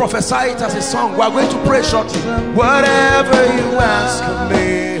 Just prophesy it as a song. We are going to pray shortly. Whatever you ask of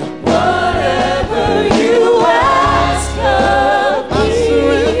me, whatever you ask of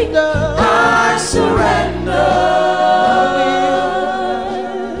me, I surrender.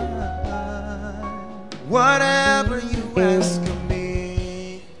 Whatever you ask of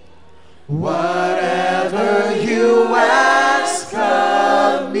me, whatever you ask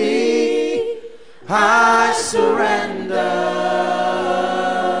of me, I surrender.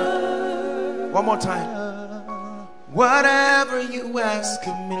 One more time. Whatever you ask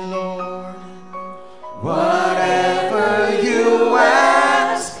of me, Lord. Whatever you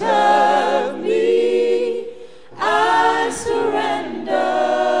ask of me, I surrender.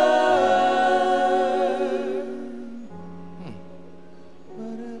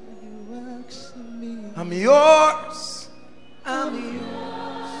 Whatever you ask of me, I'm yours. I'm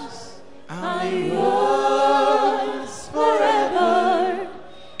yours. I'm yours forever.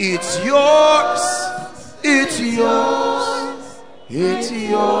 It's yours. It's yours. It's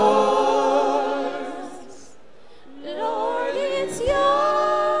yours. Lord, it's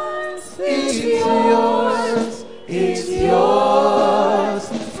yours. It's yours. It's yours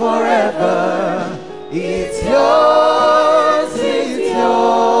forever. It's yours.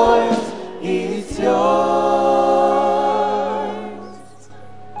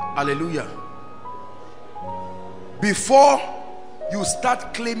 before you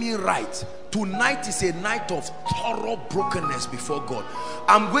start claiming right, tonight is a night of thorough brokenness before God.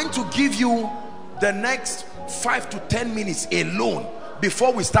 I'm going to give you the next 5 to 10 minutes alone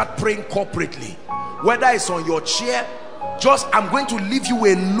before we start praying corporately. Whether it's on your chair, I'm going to leave you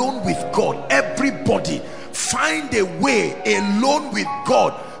alone with God. Everybody, find a way alone with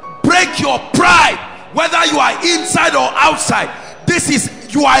God. Break your pride, whether you are inside or outside.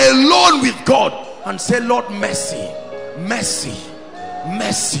 You are alone with God, and say, Lord, mercy, mercy,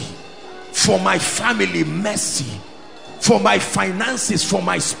 mercy for my family, mercy for my finances, for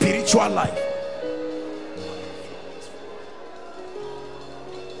my spiritual life.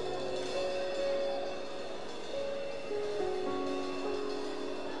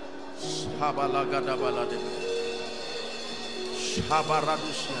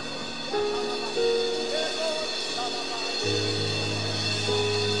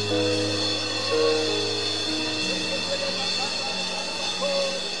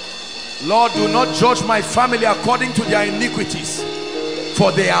 Lord, do not judge my family according to their iniquities,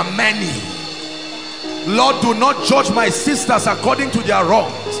 for they are many. Lord, do not judge my sisters according to their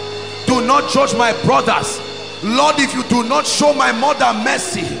wrongs. Do not judge my brothers. Lord, if you do not show my mother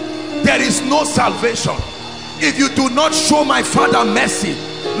mercy, there is no salvation. If you do not show my father mercy,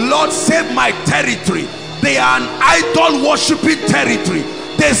 Lord, save my territory. They are an idol worshiping territory.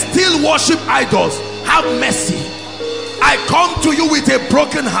 They still worship idols. Have mercy. I come to you with a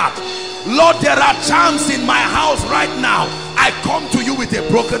broken heart. Lord, there are charms in my house right now. I come to you with a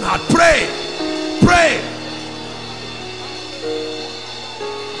broken heart. Pray, pray.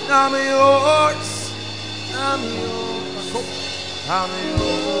 I'm yours, I'm yours, I'm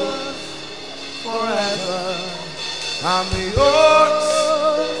yours forever. I'm yours,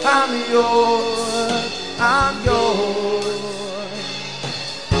 I'm yours, I'm yours.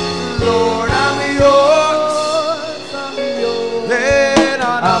 Lord, I'm yours, I'm yours,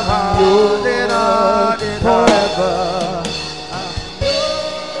 forever.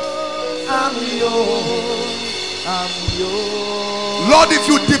 I'm yours, I'm yours. Lord, if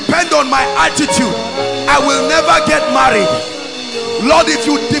you depend on my attitude, I will never get married. Lord, if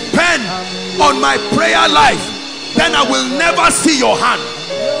you depend on my prayer life, then I will never see your hand.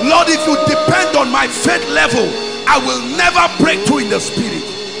 Lord, if you depend on my faith level, I will never break through in the spirit.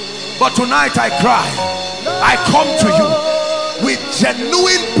 But tonight I cry, I come to you with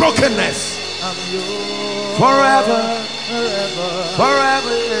genuine brokenness. Forever, forever,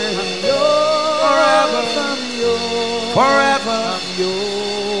 forever, forever, forever, forever,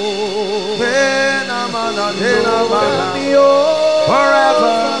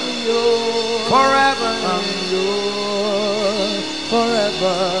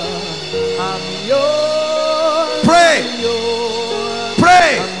 forever, I'm yours. Pray,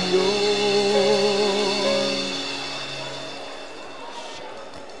 pray.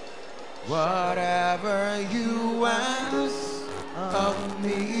 Whatever you ask of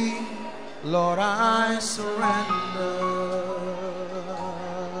me, Lord, I surrender.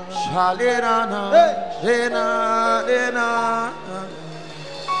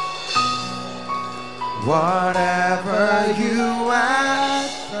 Whatever you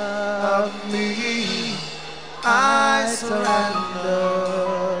ask of me, I surrender.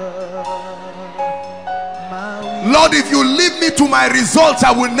 Lord, if you leave me to my results,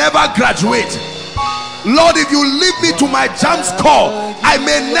 I will never graduate. Lord, if you leave me to my jam score, I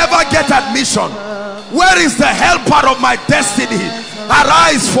may never get admission. Where is the helper of my destiny?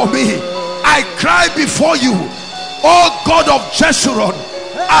 Arise for me. I cry before you, oh God of Jeshurun.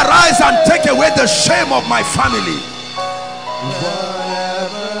 Arise and take away the shame of my family.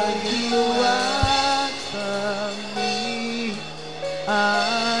 Whatever you ask of me,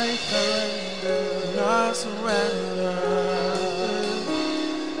 I surrender. I surrender.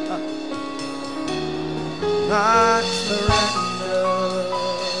 I surrender.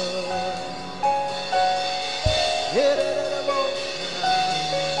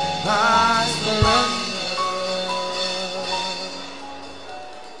 I surrender.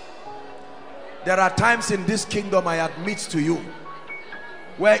 There are times in this kingdom, I admit to you,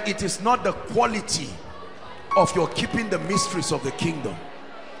 where it is not the quality of your keeping the mysteries of the kingdom,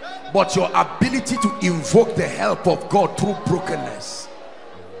 but your ability to invoke the help of God through brokenness.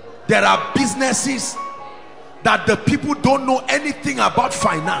 There are businesses that the people don't know anything about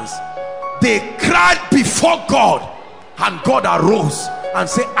finance. They cried before God, and God arose and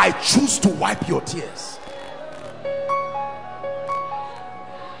said, I choose to wipe your tears.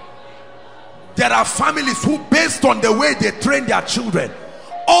 There are families who, based on the way they train their children,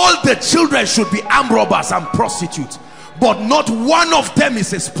 all the children should be armed robbers and prostitutes, but not one of them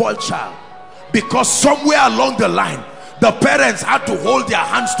is a spoiled child. Because somewhere along the line, the parents had to hold their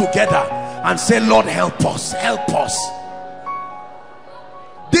hands together and say, Lord, help us, help us.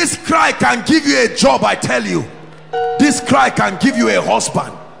 This cry can give you a job, I tell you. This cry can give you a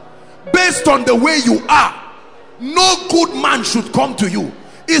husband. Based on the way you are, no good man should come to you.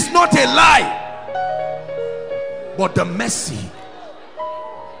 It's not a lie. But the mercy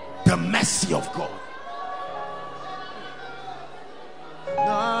of God.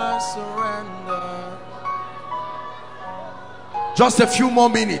 I surrender. Just a few more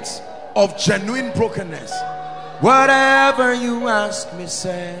minutes of genuine brokenness. Whatever you ask me,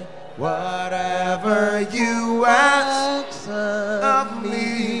 say. Whatever you ask of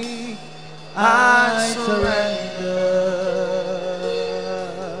me, I surrender.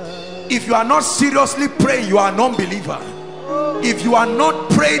 If you are not seriously praying, you are a non-believer. If you are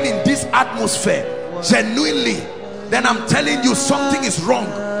not praying in this atmosphere genuinely, then I'm telling you something is wrong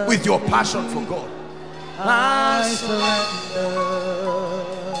with your passion for God. I surrender.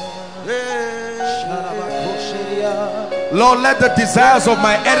 Lord, let the desires of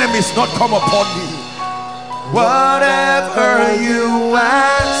my enemies not come upon me. Whatever you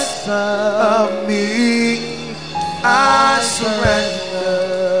ask of me, I surrender.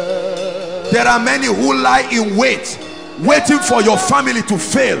 There are many who lie in wait, waiting for your family to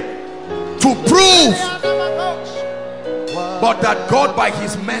fail, to prove, but that God by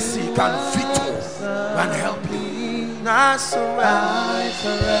his mercy can veto and help you. I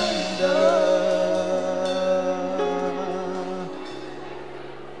surrender.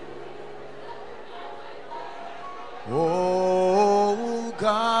 Oh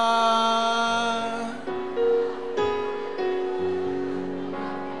God,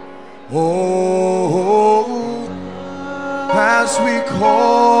 oh, as we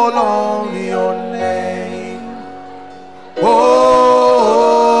call on your name,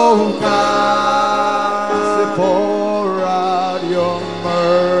 oh God, pour out your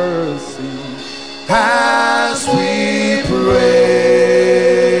mercy as we pray.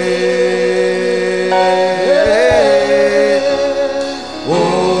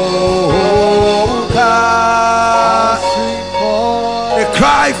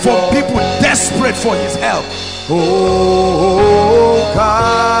 For people desperate for his help. Oh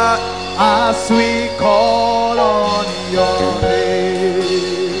God, as we call on your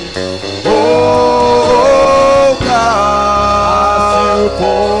name. Oh God, as you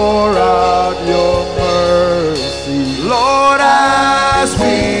pour out your mercy, Lord, as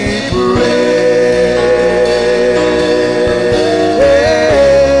we pray,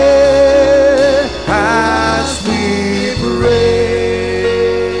 as we pray,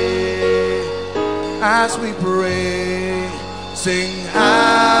 as we pray, sing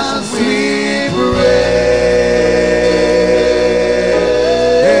as we pray,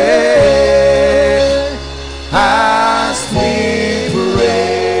 as we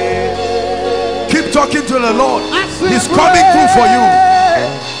pray. Keep talking to the Lord. He's coming through for you.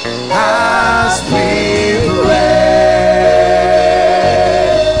 As we pray,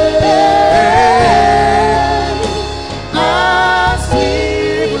 as we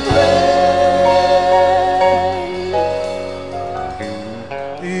pray.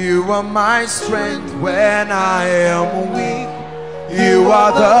 You are my strength when I am weak. You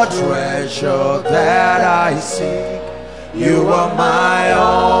are the treasure that I seek. You are my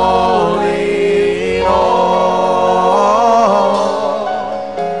all in all.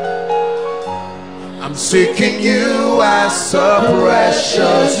 I'm seeking you as a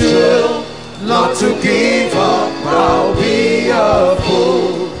precious jewel. Not to give up, I'll be a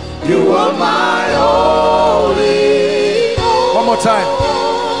fool. You are my all in all. One more time.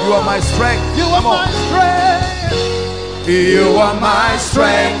 You are my strength. You are my strength. You are my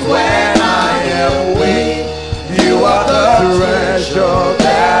strength when I am weak. You are the treasure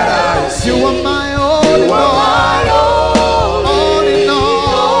that I see. You are my all in all. All in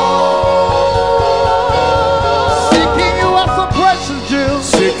all. Seeking you as a precious jewel.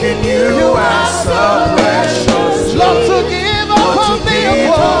 Seeking you as a precious jewel. Not to give up on me.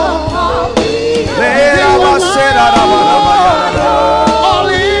 All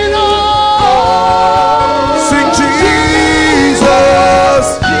in all. Sing Jesus.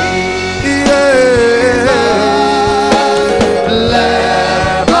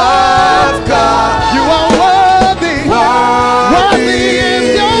 Lamb of God.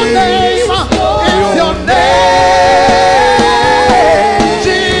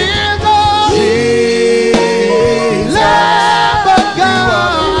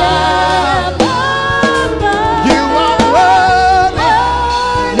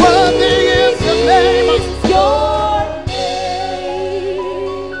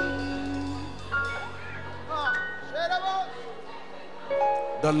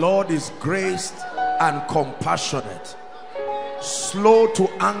 Lord is graced and compassionate, slow to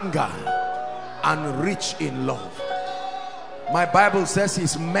anger and rich in love. My Bible says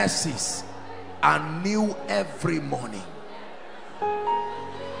his mercies are new every morning.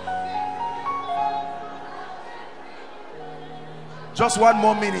 Just one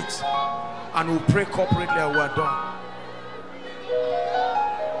more minute and we'll pray corporately and we're done.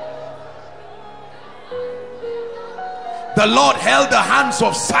 The Lord held the hands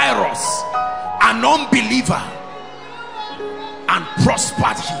of Cyrus, an unbeliever, and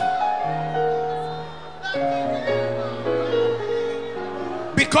prospered him.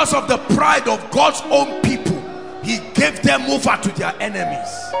 Because of the pride of God's own people, he gave them over to their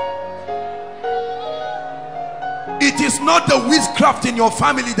enemies. It is not the witchcraft in your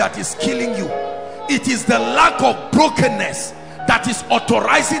family that is killing you. It is the lack of brokenness that is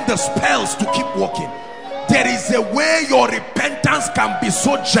authorizing the spells to keep working. There is a way your repentance can be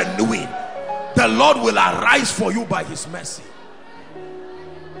so genuine. The Lord will arise for you by his mercy.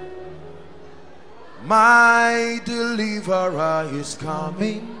 My deliverer is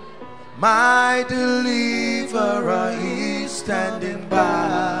coming. My deliverer is standing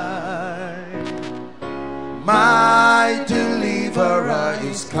by. My deliverer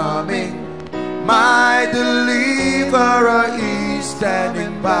is coming. My deliverer is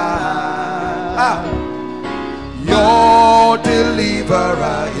standing by. Your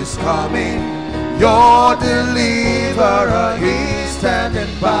deliverer is coming. Your deliverer is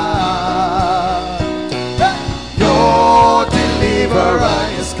standing by. Your deliverer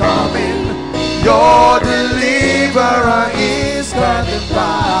is coming. Your deliverer is standing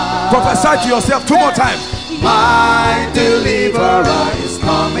by. Prophesy to yourself 2 more times. My deliverer is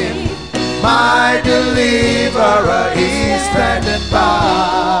coming. My deliverer is standing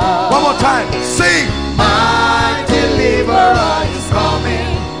by. 1 more time. Sing. My deliverer is coming.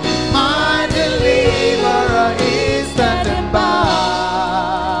 My deliverer is standing by.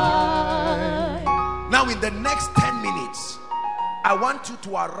 Now in the next 10 minutes, I want you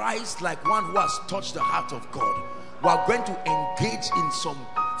to arise like one who has touched the heart of God. We are going to engage in some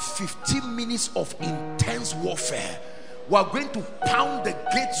 15 minutes of intense warfare. We are going to pound the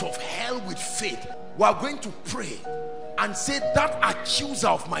gates of hell with faith. We are going to pray and say, that accuser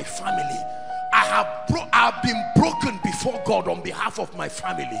of my family, I have been broken before God on behalf of my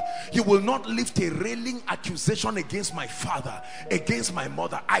family. He will not lift a railing accusation against my father, against my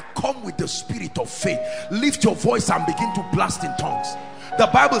mother. I come with the spirit of faith. Lift your voice and begin to blast in tongues. The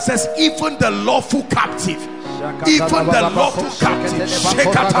Bible says, even the lawful captive, even the lawful captive, even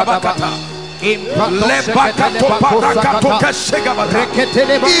the lawful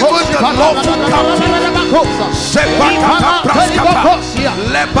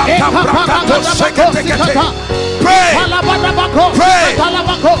pray, pray,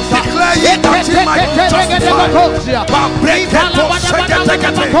 declare ye that ye might be justified.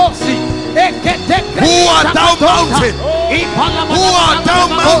 Who art thou, mountain? Who art thou,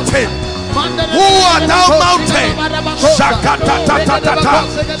 mountain? Who art thou, mountain? Shakata tata tata,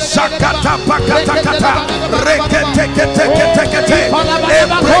 shakata pakata kata, rekete kete kete kete,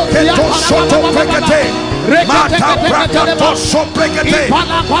 ebreketo shoto prekete, mata brakato shoprekete. In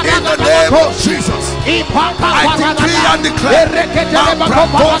the name of Jesus, I decree and declare,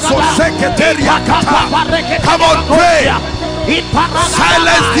 mambrakoso seketeria kata. Come on, pray.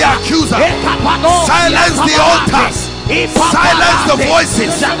 Silence the accuser, silence the altars, silence the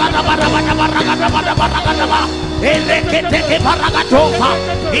voices.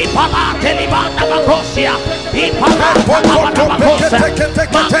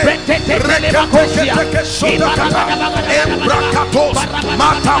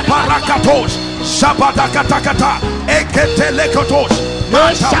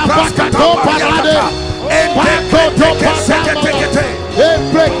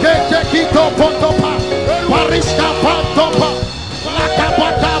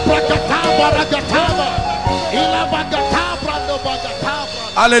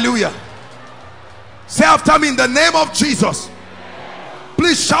 Hallelujah. Say after me, in the name of Jesus.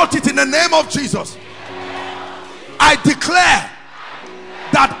 Please shout it, in the name of Jesus. I declare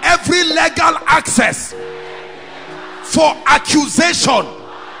that every legal access for accusation,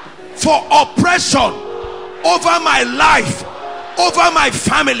 for oppression over my life, over my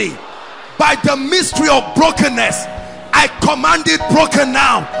family, by the mystery of brokenness, I command it broken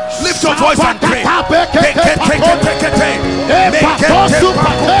now. Lift your voice and pray. I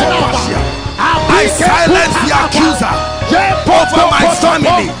silence the accuser over my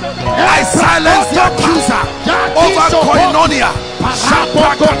family. I silence the accuser over Koinonia.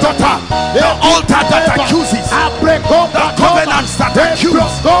 The altar that accuses, the covenants that accuse.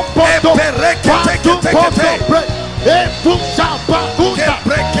 accused.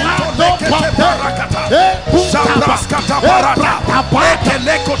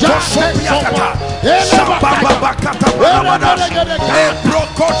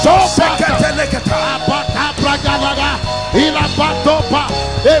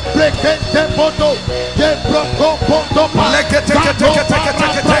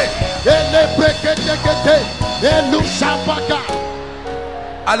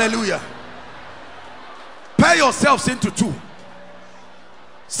 Hallelujah. Pair yourselves into two.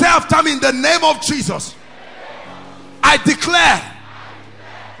 Say after me, in the name of Jesus, I declare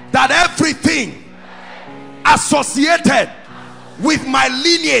that everything associated with my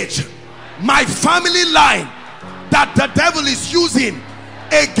lineage, my family line, that the devil is using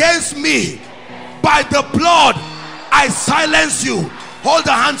against me, by the blood, I silence you. Hold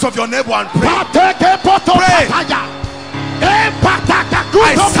the hands of your neighbor and pray. Pray.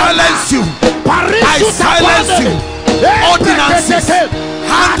 I silence you. I silence you. Ordinances,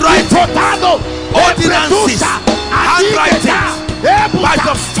 handwriting, ordinances, handwriting, by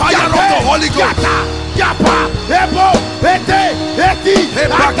the fire of the Holy Ghost.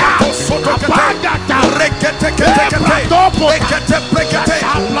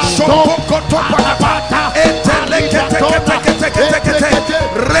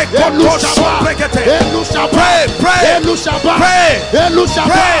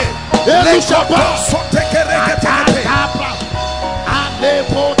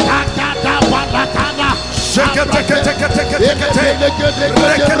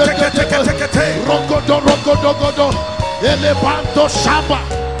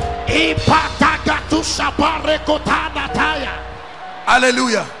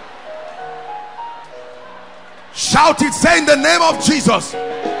 Hallelujah. Shout it, say in the name of Jesus.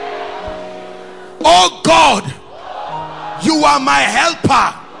 Oh God, you are my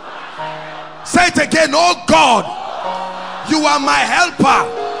helper. Say it again. Oh God, you are my helper.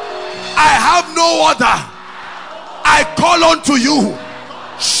 I have no other. I call on to you.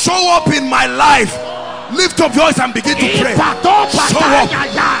 Show up in my life. Lift up your voice and begin to pray. Show up.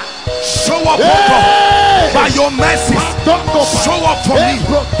 Show up, oh God, by your mercy. Show up for me.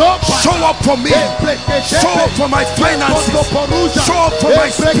 Show up for me. Show up for my finances. Show up for my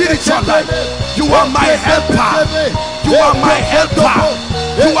spiritual life. You are my helper. You are my helper.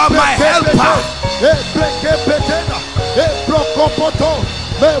 You are my helper.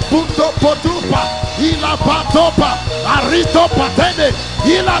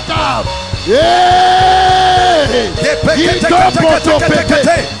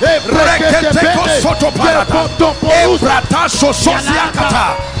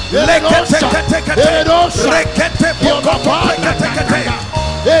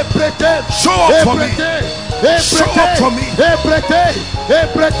 Show up for me. Show up for me.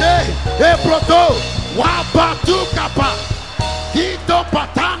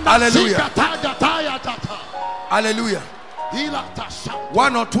 Hallelujah. Hallelujah.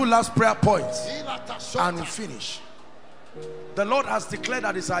 One or two last prayer points and we finish. The Lord has declared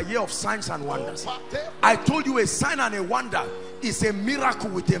that it's a year of signs and wonders. I told you a sign and a wonder is a miracle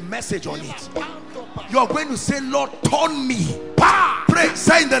with a message on it. You are going to say, Lord, turn me. Pray,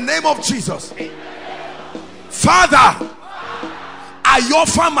 say in the name of Jesus. Father, I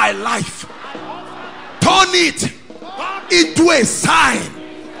offer my life. Turn it into a sign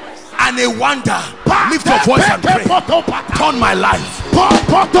and a wonder. Lift your voice and pray. Turn my life.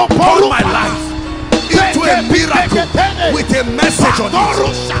 Turn my life into a miracle with a message on it.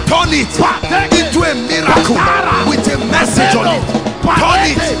 Turn it into a miracle with a message on it.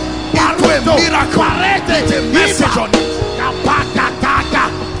 Turn it into a miracle with a message on it.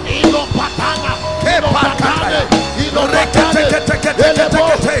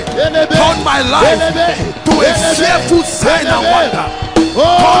 Turn my life to a fearful sign and wonder. Turn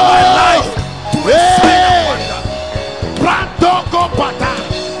my life to a sign and wonder.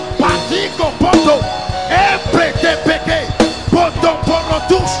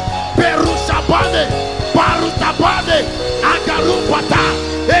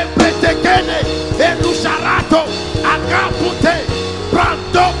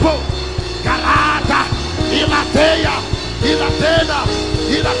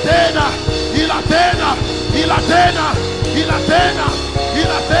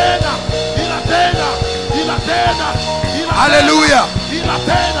 Hallelujah.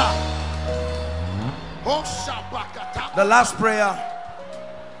 The last prayer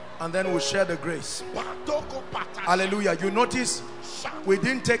and then we'll share the grace. Hallelujah. You notice we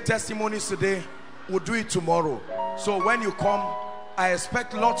didn't take testimonies today. We'll do it tomorrow. So when you come, I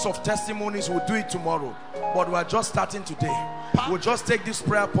expect lots of testimonies. We'll do it tomorrow, but we're just starting today. We'll just take this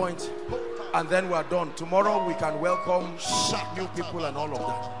prayer point and then we're done. Tomorrow we can welcome new people and all of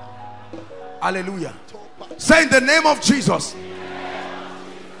that. Hallelujah. Say in the name of Jesus,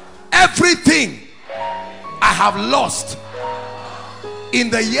 everything I have lost in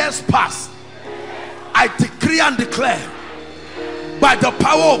the years past, I decree and declare by the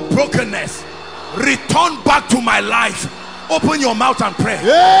power of brokenness, return back to my life. Open your mouth and pray.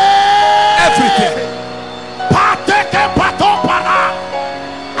 Everything.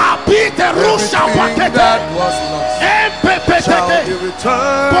 Everything that was lost shall be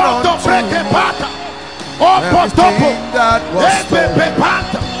returned unto me. Everything that was stolen, everything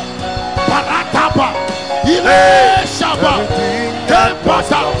that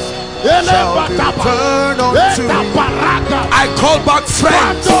was lost shall be returned unto me. I call back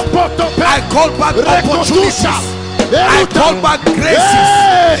friends. I call back opportunities. I call back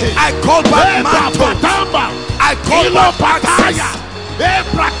graces. I call back mantles. I call back access.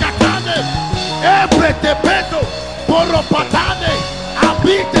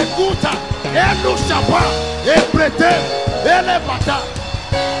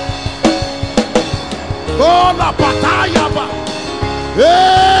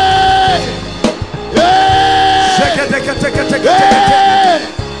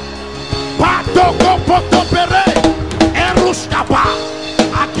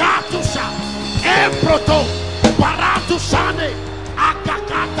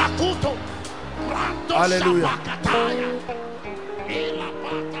 Hallelujah.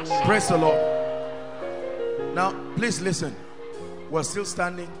 Praise the Lord. Now, please listen. We're still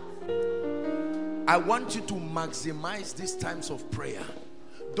standing. I want you to maximize these times of prayer.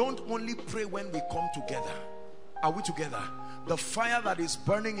 Don't only pray when we come together. Are we together? The fire that is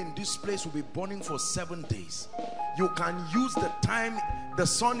burning in this place will be burning for 7 days. You can use the time. The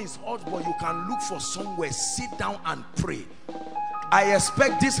sun is hot, but you can look for somewhere, sit down and pray. I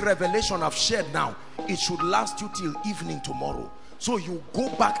expect this revelation I've shared now, it should last you till evening tomorrow. So you go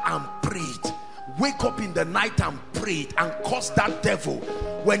back and pray it. Wake up in the night and pray it and curse that devil.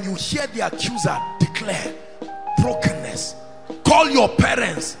 When you hear the accuser, declare brokenness. Call your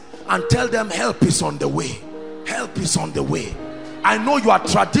parents and tell them help is on the way. Help is on the way. I know you are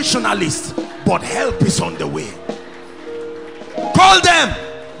traditionalists, but help is on the way. Call them.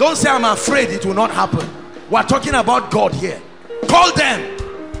 Don't say I'm afraid it will not happen. We're talking about God here. Call them.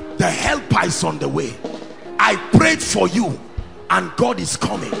 The helper is on the way. I prayed for you and God is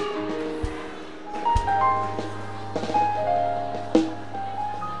coming.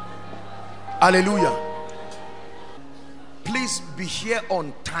 Hallelujah. Please be here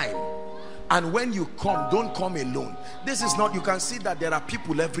on time. And when you come, don't come alone. This is not, you can see that there are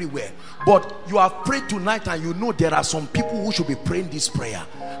people everywhere. But you have prayed tonight and you know there are some people who should be praying this prayer.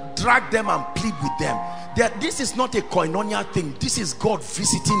 Drag them and plead with them. This is not a koinonia thing. This is God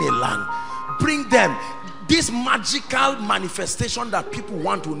visiting a land. Bring them. This magical manifestation that people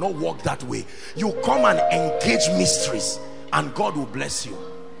want will not work that way. You come and engage mysteries and God will bless you.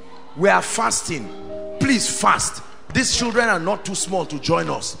 We are fasting. Please fast. These children are not too small to join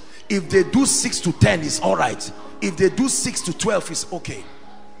us. If they do 6 to 10, it's all right. If they do 6 to 12, it's okay.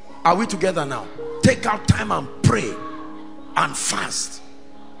 Are we together now? Take out time and pray and fast.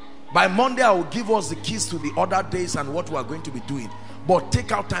 By Monday, I will give us the keys to the other days and what we are going to be doing. But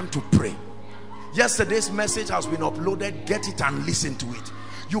take out time to pray. Yesterday's message has been uploaded. Get it and listen to it.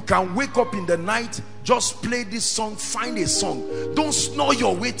 You can wake up in the night, just play this song, find a song. Don't snore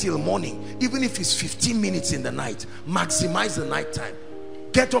your way till morning. Even if it's 15 minutes in the night, maximize the night time.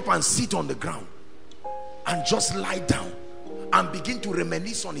 Get up and sit on the ground and just lie down and begin to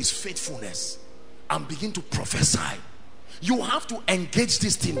reminisce on his faithfulness and begin to prophesy. You have to engage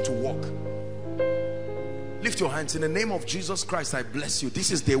this thing to work. Lift your hands. In the name of Jesus Christ, I bless you.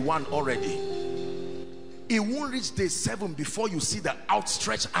 This is day 1 already. It won't reach day 7 before you see the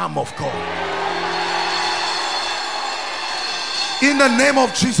outstretched arm of God. In the name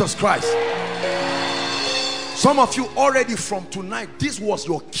of Jesus Christ. Some of you already from tonight, this was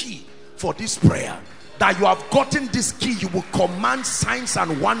your key for this prayer. That you have gotten this key, you will command signs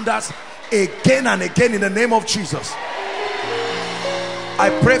and wonders again and again in the name of Jesus. I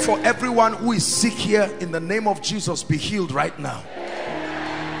pray for everyone who is sick here in the name of Jesus, be healed right now.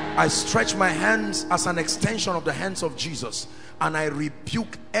 I stretch my hands as an extension of the hands of Jesus and I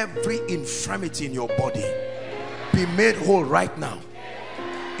rebuke every infirmity in your body. Be made whole right now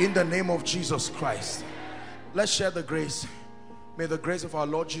in the name of Jesus Christ. Let's share the grace. May the grace of our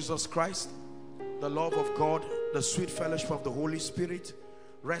Lord Jesus Christ, the love of God, the sweet fellowship of the Holy Spirit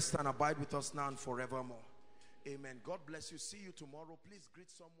rest and abide with us now and forevermore. Amen. God bless you. See you tomorrow. Please greet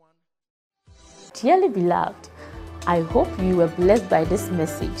someone. Dearly beloved, I hope you were blessed by this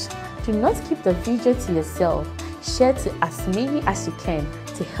message. Do not keep the video to yourself. Share to as many as you can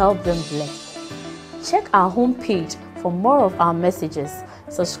to help them bless. Check our homepage for more of our messages.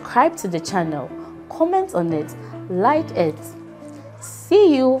 Subscribe to the channel, comment on it, like it.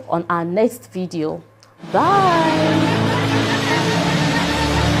 See you on our next video. Bye.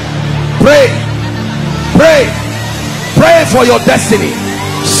 Pray, pray, pray for your destiny.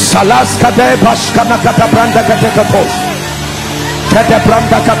 Salas kade bashkana kata branda kate katos. Kate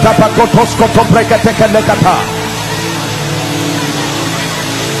branda kata pakotos koto brekete kele kata.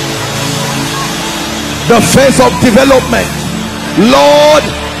 The phase of development. Lord,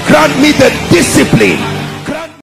 grant me the discipline